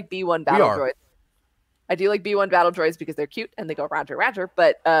I do like B1 battle droids. I do like B1 battle droids because they're cute and they go Roger Roger.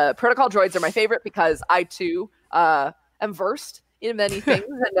 But protocol droids are my favorite because I too am versed in many things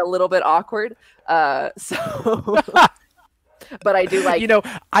and a little bit awkward. But I do like.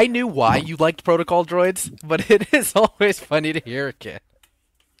 I knew why you liked protocol droids, but it is always funny to hear again.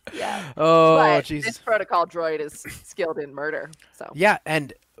 Yeah. Oh, Jesus. This protocol droid is skilled in murder. So. Yeah,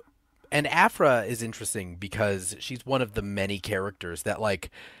 and Aphra is interesting because she's one of the many characters that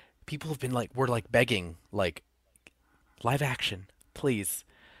people have been we're begging live action, please.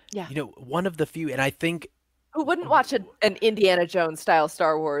 Yeah. One of the few, and I think who wouldn't watch an Indiana Jones style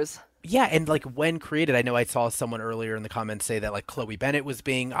Star Wars? Yeah, and when created, I know I saw someone earlier in the comments say that Chloe Bennett was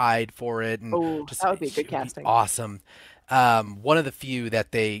being eyed for it, and that would be good casting. Awesome. One of the few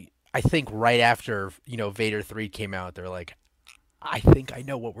that I think right after Vader 3 came out, they're like, I think I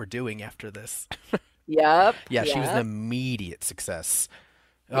know what we're doing after this. Yep. Yeah, she was an immediate success.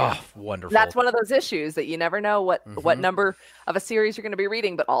 Yeah. Oh, wonderful. That's one of those issues that you never know what number of a series you're going to be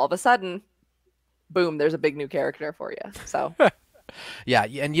reading, but all of a sudden, boom, there's a big new character for you. So. Yeah,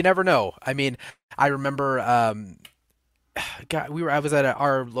 and you never know. I remember, I was at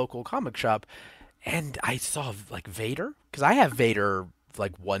our local comic shop, and I saw Vader, because I have Vader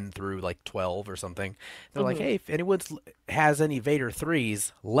 1 through 12 or something. They're like, hey, if anyone has any Vader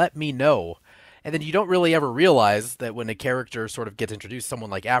 3s, let me know. And then you don't really ever realize that when a character sort of gets introduced, someone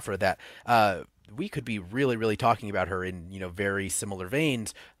like Aphra, that we could be really, really talking about her in very similar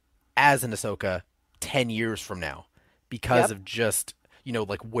veins as an Ahsoka 10 years from now, because of just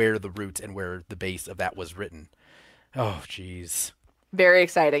where the roots and where the base of that was written. Oh, jeez. Very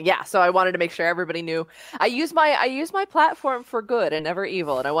exciting. Yeah, so I wanted to make sure everybody knew. I use my platform for good and never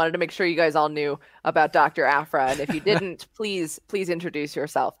evil, and I wanted to make sure you guys all knew about Dr. Aphra. And if you didn't, please introduce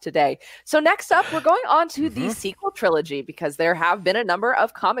yourself today. So next up, we're going on to the sequel trilogy because there have been a number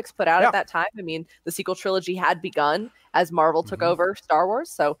of comics put out at that time. I mean, the sequel trilogy had begun as Marvel took over Star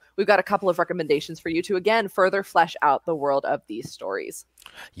Wars. So we've got a couple of recommendations for you to, again, further flesh out the world of these stories.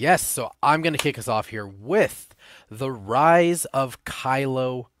 Yes, so I'm going to kick us off here with The Rise of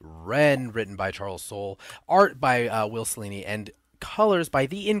Kylo Ren, written by Charles Soule, art by Will Cellini, and colors by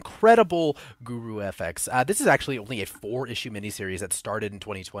the incredible Guru FX. This is actually only a 4-issue miniseries that started in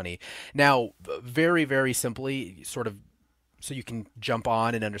 2020. Now, very, very simply, sort of so you can jump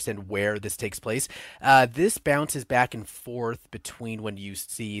on and understand where this takes place. This bounces back and forth between when you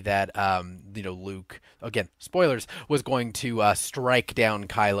see that, Luke, again, spoilers, was going to strike down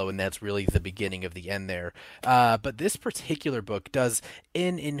Kylo, and that's really the beginning of the end there. But this particular book does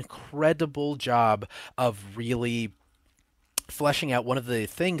an incredible job of really fleshing out one of the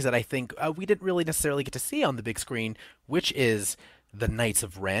things that I think we didn't really necessarily get to see on the big screen, which is the Knights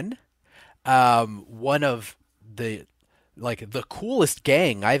of Ren. One of the coolest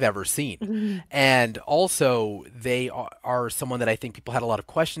gang I've ever seen. And also they are someone that I think people had a lot of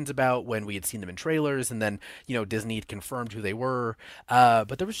questions about when we had seen them in trailers, and then, Disney had confirmed who they were.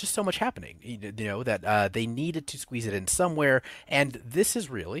 But there was just so much happening, that they needed to squeeze it in somewhere. And this is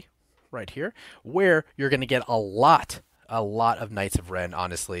really right here where you're going to get a lot of Knights of Ren,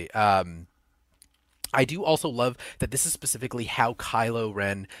 honestly. I do also love that this is specifically how Kylo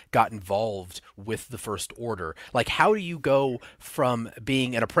Ren got involved with the First Order. Like, how do you go from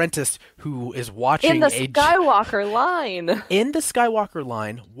being an apprentice who is watching in the Skywalker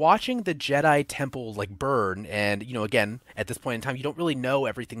line, watching the Jedi Temple burn, and again, at this point in time, you don't really know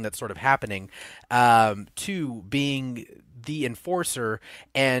everything that's sort of happening, to being the enforcer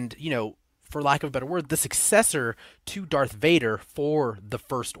and for lack of a better word, the successor to Darth Vader for the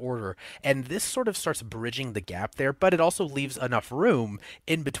First Order. And this sort of starts bridging the gap there, but it also leaves enough room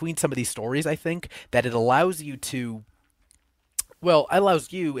in between some of these stories, I think, that it allows you to,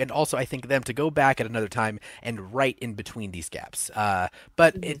 and also I think them to go back at another time and write in between these gaps.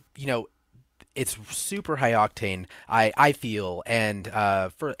 But it's super high octane, I feel, and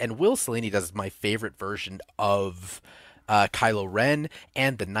Will Cellini does my favorite version of Kylo Ren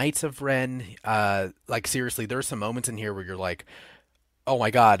and the Knights of Ren. Seriously, there are some moments in here where you're like, oh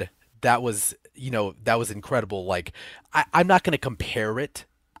my god, that was incredible. I'm not going to compare it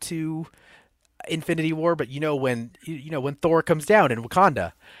to Infinity War, but when Thor comes down in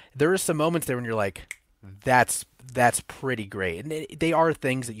Wakanda, there are some moments there when you're like, that's pretty great. And they are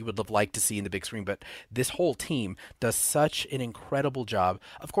things that you would have liked to see in the big screen, but this whole team does such an incredible job.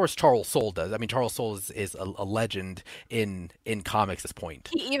 Of course, Charles Soule does. I mean, Charles Soule is a legend in comics at this point.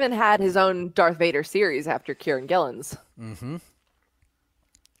 He even had his own Darth Vader series after Kieran Gillen's. Mm-hmm.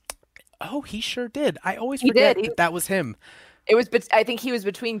 Oh, he sure did. I always forget that was him. I think he was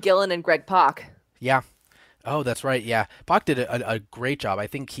between Gillen and Greg Pak. Yeah. Oh, that's right. Yeah. Bach did a great job. I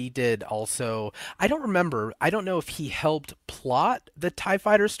think he did also. I don't remember. I don't know if he helped plot the TIE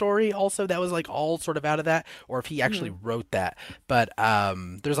Fighter story also. That was all sort of out of that, or if he actually wrote that. But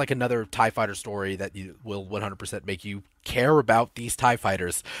there's another TIE Fighter story that will 100% make you care about these TIE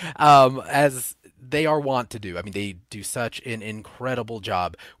Fighters, as they are wont to do. I mean, they do such an incredible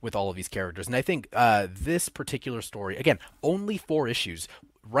job with all of these characters. And I think this particular story, again, only 4 issues.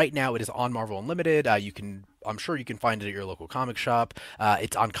 Right now, it is on Marvel Unlimited. I'm sure you can find it at your local comic shop.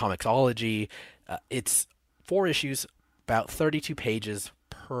 It's on Comixology. It's 4 issues, about 32 pages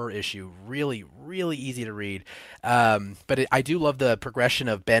per issue. Really, really easy to read. But I do love the progression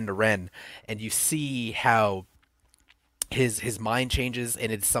of Ben to Ren, and you see how his mind changes,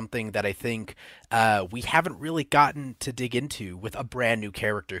 and it's something that I think we haven't really gotten to dig into with a brand new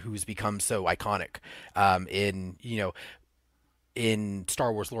character who's become so iconic in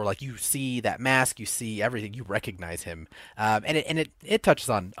Star Wars lore. You see that mask, you see everything, you recognize him, and it touches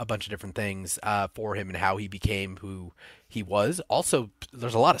on a bunch of different things for him and how he became who he was. Also,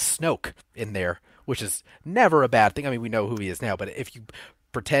 there's a lot of Snoke in there, which is never a bad thing. I mean, we know who he is now, but if you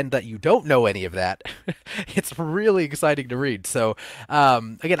pretend that you don't know any of that, it's really exciting to read. So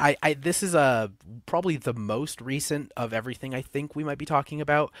again, this is probably the most recent of everything I think we might be talking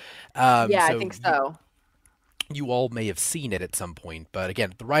about. I think so. You all may have seen it at some point, but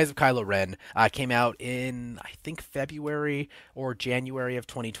again, The Rise of Kylo Ren came out in, I think, February or January of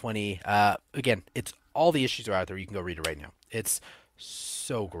 2020. Again, all the issues are out there. You can go read it right now. It's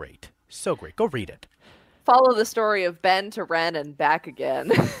so great. So great. Go read it. follow the story of Ben to Ren and back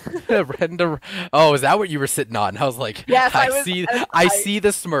again. Oh, is that what you were sitting on? I was like, Yes, I see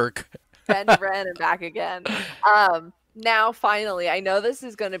the smirk. Ben to Ren and back again. Now, finally, I know this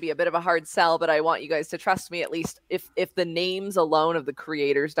is going to be a bit of a hard sell, but I want you guys to trust me, at least if the names alone of the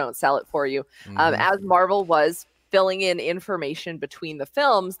creators don't sell it for you. As Marvel was filling in information between the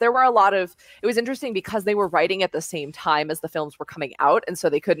films, there were it was interesting because they were writing at the same time as the films were coming out, and so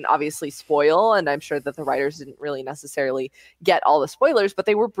they couldn't obviously spoil, and I'm sure that the writers didn't really necessarily get all the spoilers, but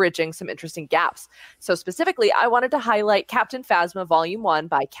they were bridging some interesting gaps. So specifically, I wanted to highlight Captain Phasma Volume 1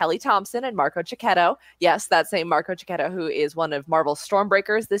 by Kelly Thompson and Marco Cicchetto. Yes, that same Marco Cicchetto, who is one of Marvel's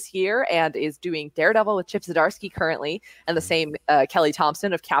Stormbreakers this year and is doing Daredevil with Chip Zdarsky currently, and the same Kelly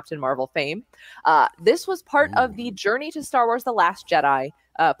Thompson of Captain Marvel fame. This was part of the Journey to Star Wars The Last Jedi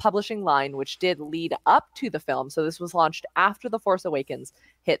publishing line, which did lead up to the film. So this was launched after The Force Awakens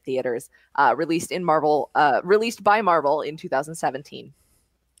hit theaters, released by Marvel in 2017.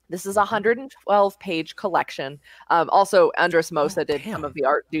 This is a 112-page collection. Also, Andres Mosa did some of the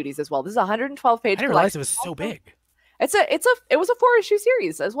art duties as well. This is a 112-page collection. I didn't realize it was so big. It was a 4-issue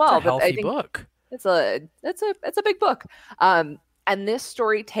series as well. It's a healthy book. It's a big book. And this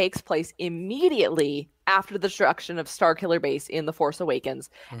story takes place immediately after the destruction of Starkiller Base in The Force Awakens.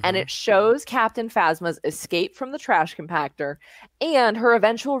 And it shows Captain Phasma's escape from the trash compactor and her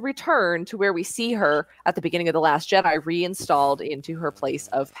eventual return to where we see her at the beginning of The Last Jedi, reinstalled into her place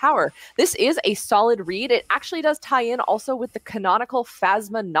of power. This is a solid read. It actually does tie in also with the canonical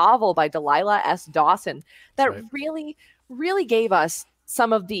Phasma novel by Delilah S. Dawson that really, really gave us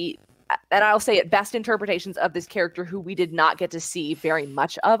some of the, and I'll say it, best interpretations of this character who we did not get to see very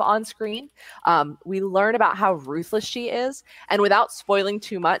much of on screen. We learn about how ruthless she is, and without spoiling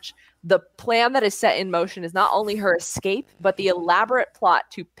too much, the plan that is set in motion is not only her escape, but the elaborate plot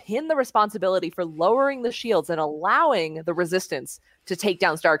to pin the responsibility for lowering the shields and allowing the Resistance to take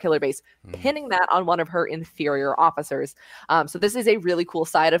down Starkiller Base, pinning that on one of her inferior officers. So this is a really cool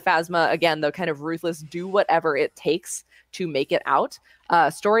side of Phasma. Again, the kind of ruthless, do whatever it takes to make it out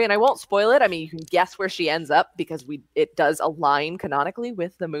story. And I won't spoil it. I mean, you can guess where she ends up because it does align canonically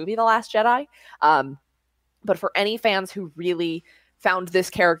with the movie The Last Jedi. But for any fans who really found this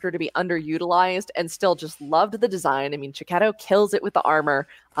character to be underutilized and still just loved the design, I mean, Cicchetto kills it with the armor,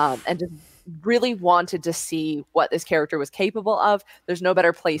 and just really wanted to see what this character was capable of. There's no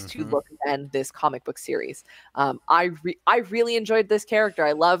better place to look than this comic book series. I really enjoyed this character.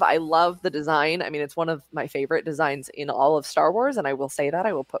 I love the design. I mean, it's one of my favorite designs in all of Star Wars, and I will say that.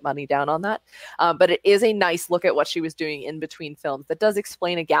 I will put money down on that. But it is a nice look at what she was doing in between films that does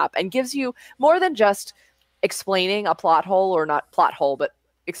explain a gap and gives you more than just explaining a plot hole, or not plot hole, but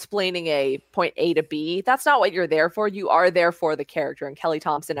explaining a point A to B. That's not what you're there for. You are there for the character. And Kelly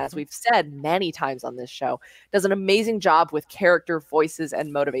Thompson, as we've said many times on this show, does an amazing job with character voices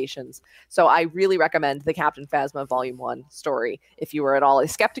and motivations. So I really recommend the Captain Phasma Volume 1 story if you were at all a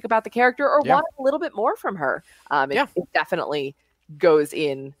skeptic about the character or want a little bit more from her. It definitely goes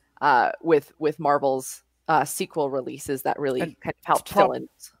in with Marvel's sequel releases that really kind of helped fill in.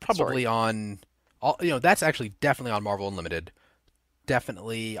 Probably on, that's actually definitely on Marvel Unlimited.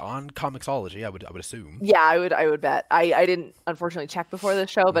 Definitely on Comixology, I would assume. Yeah, I would bet. I didn't unfortunately check before the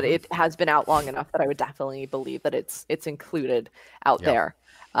show, but it has been out long enough that I would definitely believe that it's included out there.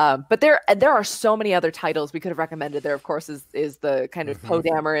 But there are so many other titles we could have recommended. There, of course, is the kind of Poe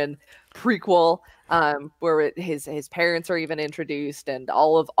Dameron prequel, where his parents are even introduced, and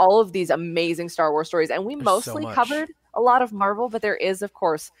all of these amazing Star Wars stories. And we mostly covered a lot of Marvel, but there is, of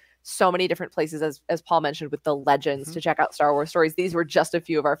course, so many different places, as Paul mentioned, with the Legends to check out Star Wars stories. These were just a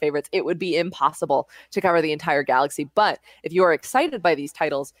few of our favorites. It would be impossible to cover the entire galaxy. But if you are excited by these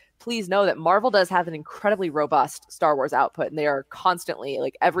titles, please know that Marvel does have an incredibly robust Star Wars output, and they are constantly,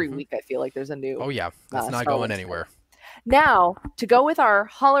 like every week, I feel like there's a new. Oh yeah, it's not going anywhere. Now, to go with our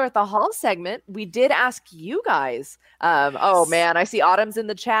Holler at the Hall segment, we did ask you guys. Oh man, I see Autumn's in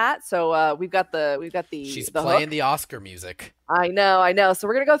the chat, so we've got the. She's the playing hook. the Oscar music. I know. So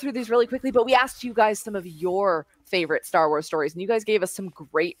we're gonna go through these really quickly, but we asked you guys some of your favorite Star Wars stories, and you guys gave us some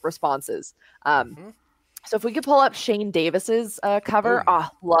great responses. So if we could pull up Shane Davis's cover,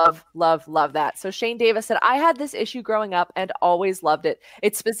 love that. So Shane Davis said, I had this issue growing up and always loved it.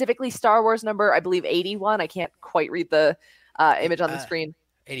 It's specifically Star Wars number, I believe, 81. I can't quite read the image on the screen.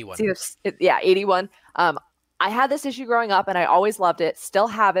 81. 81. I had this issue growing up and I always loved it, still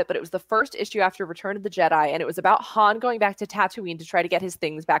have it, but it was the first issue after Return of the Jedi, and it was about Han going back to Tatooine to try to get his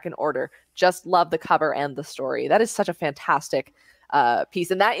things back in order. Just love the cover and the story. That is such a fantastic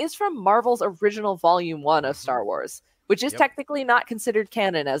piece, and that is from Marvel's original Volume 1 of Star Wars, which is technically not considered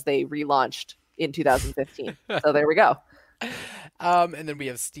canon as they relaunched in 2015. So there we go. And then we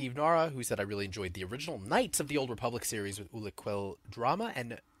have Steve Nara, who said, I really enjoyed the original Knights of the Old Republic series with Ula Quill drama.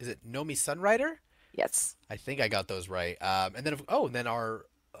 And is it Nomi Sunrider? Yes. I think I got those right. And then our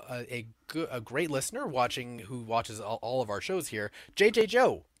a great listener who watches all of our shows here, JJ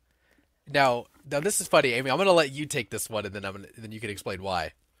Joe. Now this is funny, Amy. I'm going to let you take this one, and then you can explain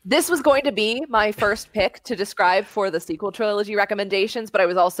why. This was going to be my first pick to describe for the sequel trilogy recommendations, but I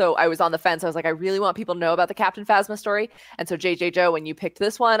was on the fence. I was like, I really want people to know about the Captain Phasma story. And so JJ Joe, when you picked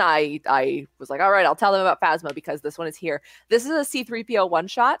this one, I was like, all right, I'll tell them about Phasma because this one is here. This is a C-3PO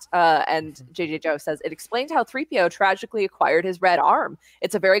one-shot, and JJ Joe says, it explains how 3PO tragically acquired his red arm.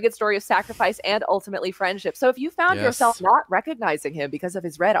 It's a very good story of sacrifice and ultimately friendship. So if you found yourself not recognizing him because of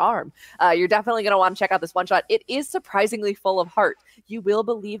his red arm, you're definitely going to want to check out this one-shot. It is surprisingly full of heart. You will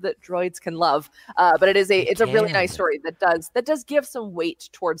believe that droids can love, but it's a really nice story that does give some weight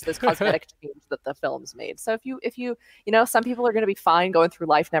towards this cosmetic change that the films made. So if you some people are going to be fine going through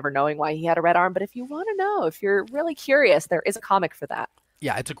life never knowing why he had a red arm, but if you want to know, if you're really curious, there is a comic for that.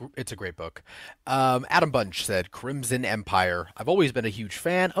 Yeah, it's a great book. Adam Bunch said, Crimson Empire. I've always been a huge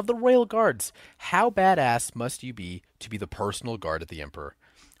fan of the Royal Guards. How badass must you be to be the personal guard of the Emperor?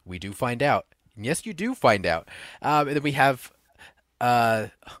 We do find out. Yes, you do find out. And then we have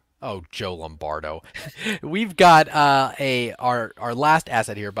Joe Lombardo. We've got our last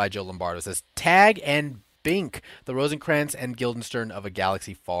asset here by Joe Lombardo. It says Tag and Bink, the Rosencrantz and Guildenstern of a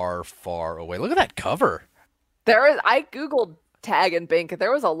galaxy far, far away. Look at that cover. I googled Tag and Bink.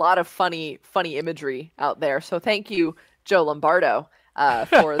 There was a lot of funny imagery out there. So thank you, Joe Lombardo,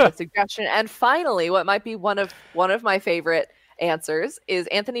 for the suggestion. And finally, what might be one of my favorite answers is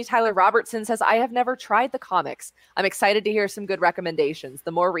Anthony Tyler Robertson says, I have never tried the comics. I'm excited to hear some good recommendations.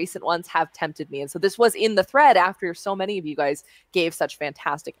 The more recent ones have tempted me. And so this was in the thread after so many of you guys gave such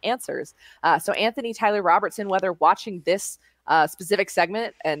fantastic answers. So Anthony Tyler Robertson, whether watching this specific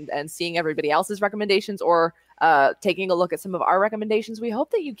segment and seeing everybody else's recommendations or taking a look at some of our recommendations, we hope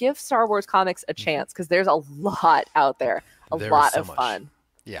that you give Star Wars comics a chance because there's a lot out there, a lot of fun.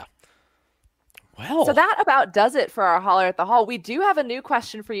 Yeah. Well, so that about does it for our Holler at the Hall. We do have a new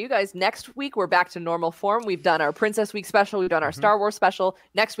question for you guys. Next week, we're back to normal form. We've done our Princess Week special. We've done our Star Wars special.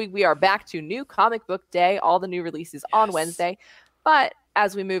 Next week, we are back to New Comic Book Day. All the new releases on Wednesday. But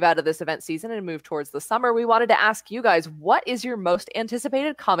as we move out of this event season and move towards the summer, we wanted to ask you guys, what is your most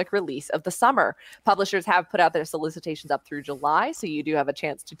anticipated comic release of the summer? Publishers have put out their solicitations up through July, so you do have a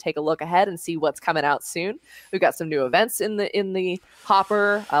chance to take a look ahead and see what's coming out soon. We've got some new events in the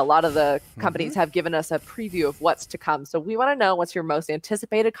hopper. A lot of the companies have given us a preview of what's to come. So we want to know, what's your most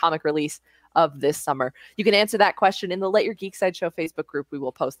anticipated comic release of this summer? You can answer that question in the Let Your Geek Side Show Facebook group. We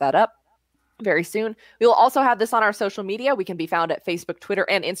will post that up very soon. We will also have this on our social media. We can be found at Facebook, Twitter,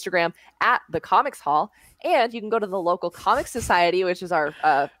 and Instagram at The Comics Hall. And you can go to the local Comics Society, which is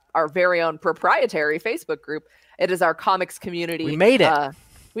our very own proprietary Facebook group. It is our comics community. We made it.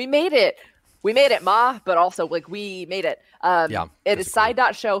 We made it. We made it, Ma, but also we made it. It is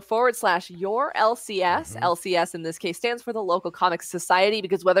side.show/your LCS. LCS in this case stands for the local Comics Society,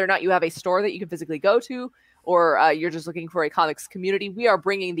 because whether or not you have a store that you can physically go to, or you're just looking for a comics community, we are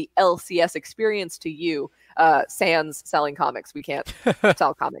bringing the LCS experience to you. Sans selling comics. We can't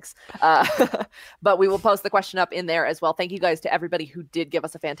sell comics. But we will post the question up in there as well. Thank you guys to everybody who did give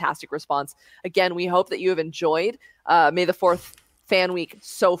us a fantastic response. Again, we hope that you have enjoyed May the 4th fan week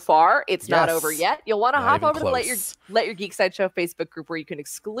so far. It's not over yet. You'll want to hop over to Let Your Geek Side Show Facebook group, where you can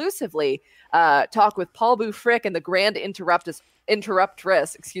exclusively talk with Paul Bufrick and the Grand Interruptress,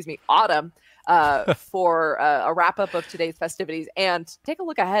 Autumn, for a wrap-up of today's festivities, and take a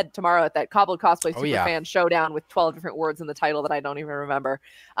look ahead tomorrow at that Cobbled Cosplay Superfan Showdown with 12 different words in the title that I don't even remember.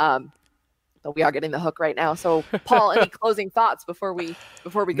 But we are getting the hook right now. So, Paul, any closing thoughts before we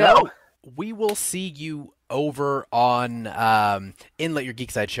go? No, we will see you over on in Let Your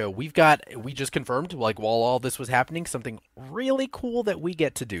Geek Side Show. We just confirmed, like, while all this was happening, something really cool that we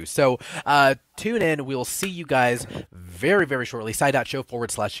get to do. So tune in. We'll see you guys very, very shortly.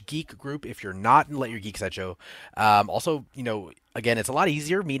 Side.show/geek group if you're not in Let Your Geek Side Show. Also, again, it's a lot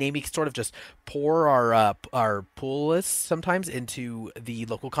easier. Me and Amy sort of just pour our pull lists sometimes into the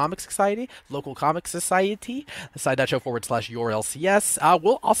local comics society, side.show/your LCS.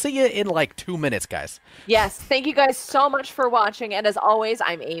 I'll see you in like 2 minutes, guys. Yes, thank you guys so much for watching. And as always,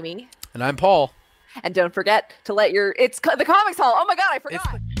 I'm Amy. And I'm Paul. And don't forget to it's the Comics Hall. Oh my God, I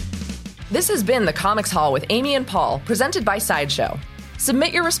forgot. This has been the Comics Hall with Amy and Paul, presented by Sideshow.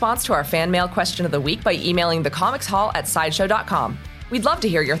 Submit your response to our fan mail question of the week by emailing thecomicshall@sideshow.com. We'd love to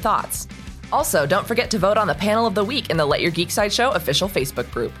hear your thoughts. Also, don't forget to vote on the panel of the week in the Let Your Geek Side Show official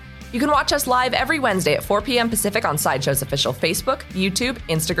Facebook group. You can watch us live every Wednesday at 4 p.m. Pacific on Sideshow's official Facebook, YouTube,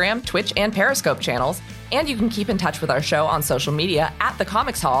 Instagram, Twitch, and Periscope channels. And you can keep in touch with our show on social media at The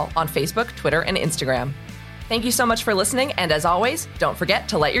Comics Hall on Facebook, Twitter, and Instagram. Thank you so much for listening, and as always, don't forget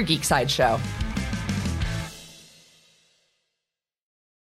to let your geek side show.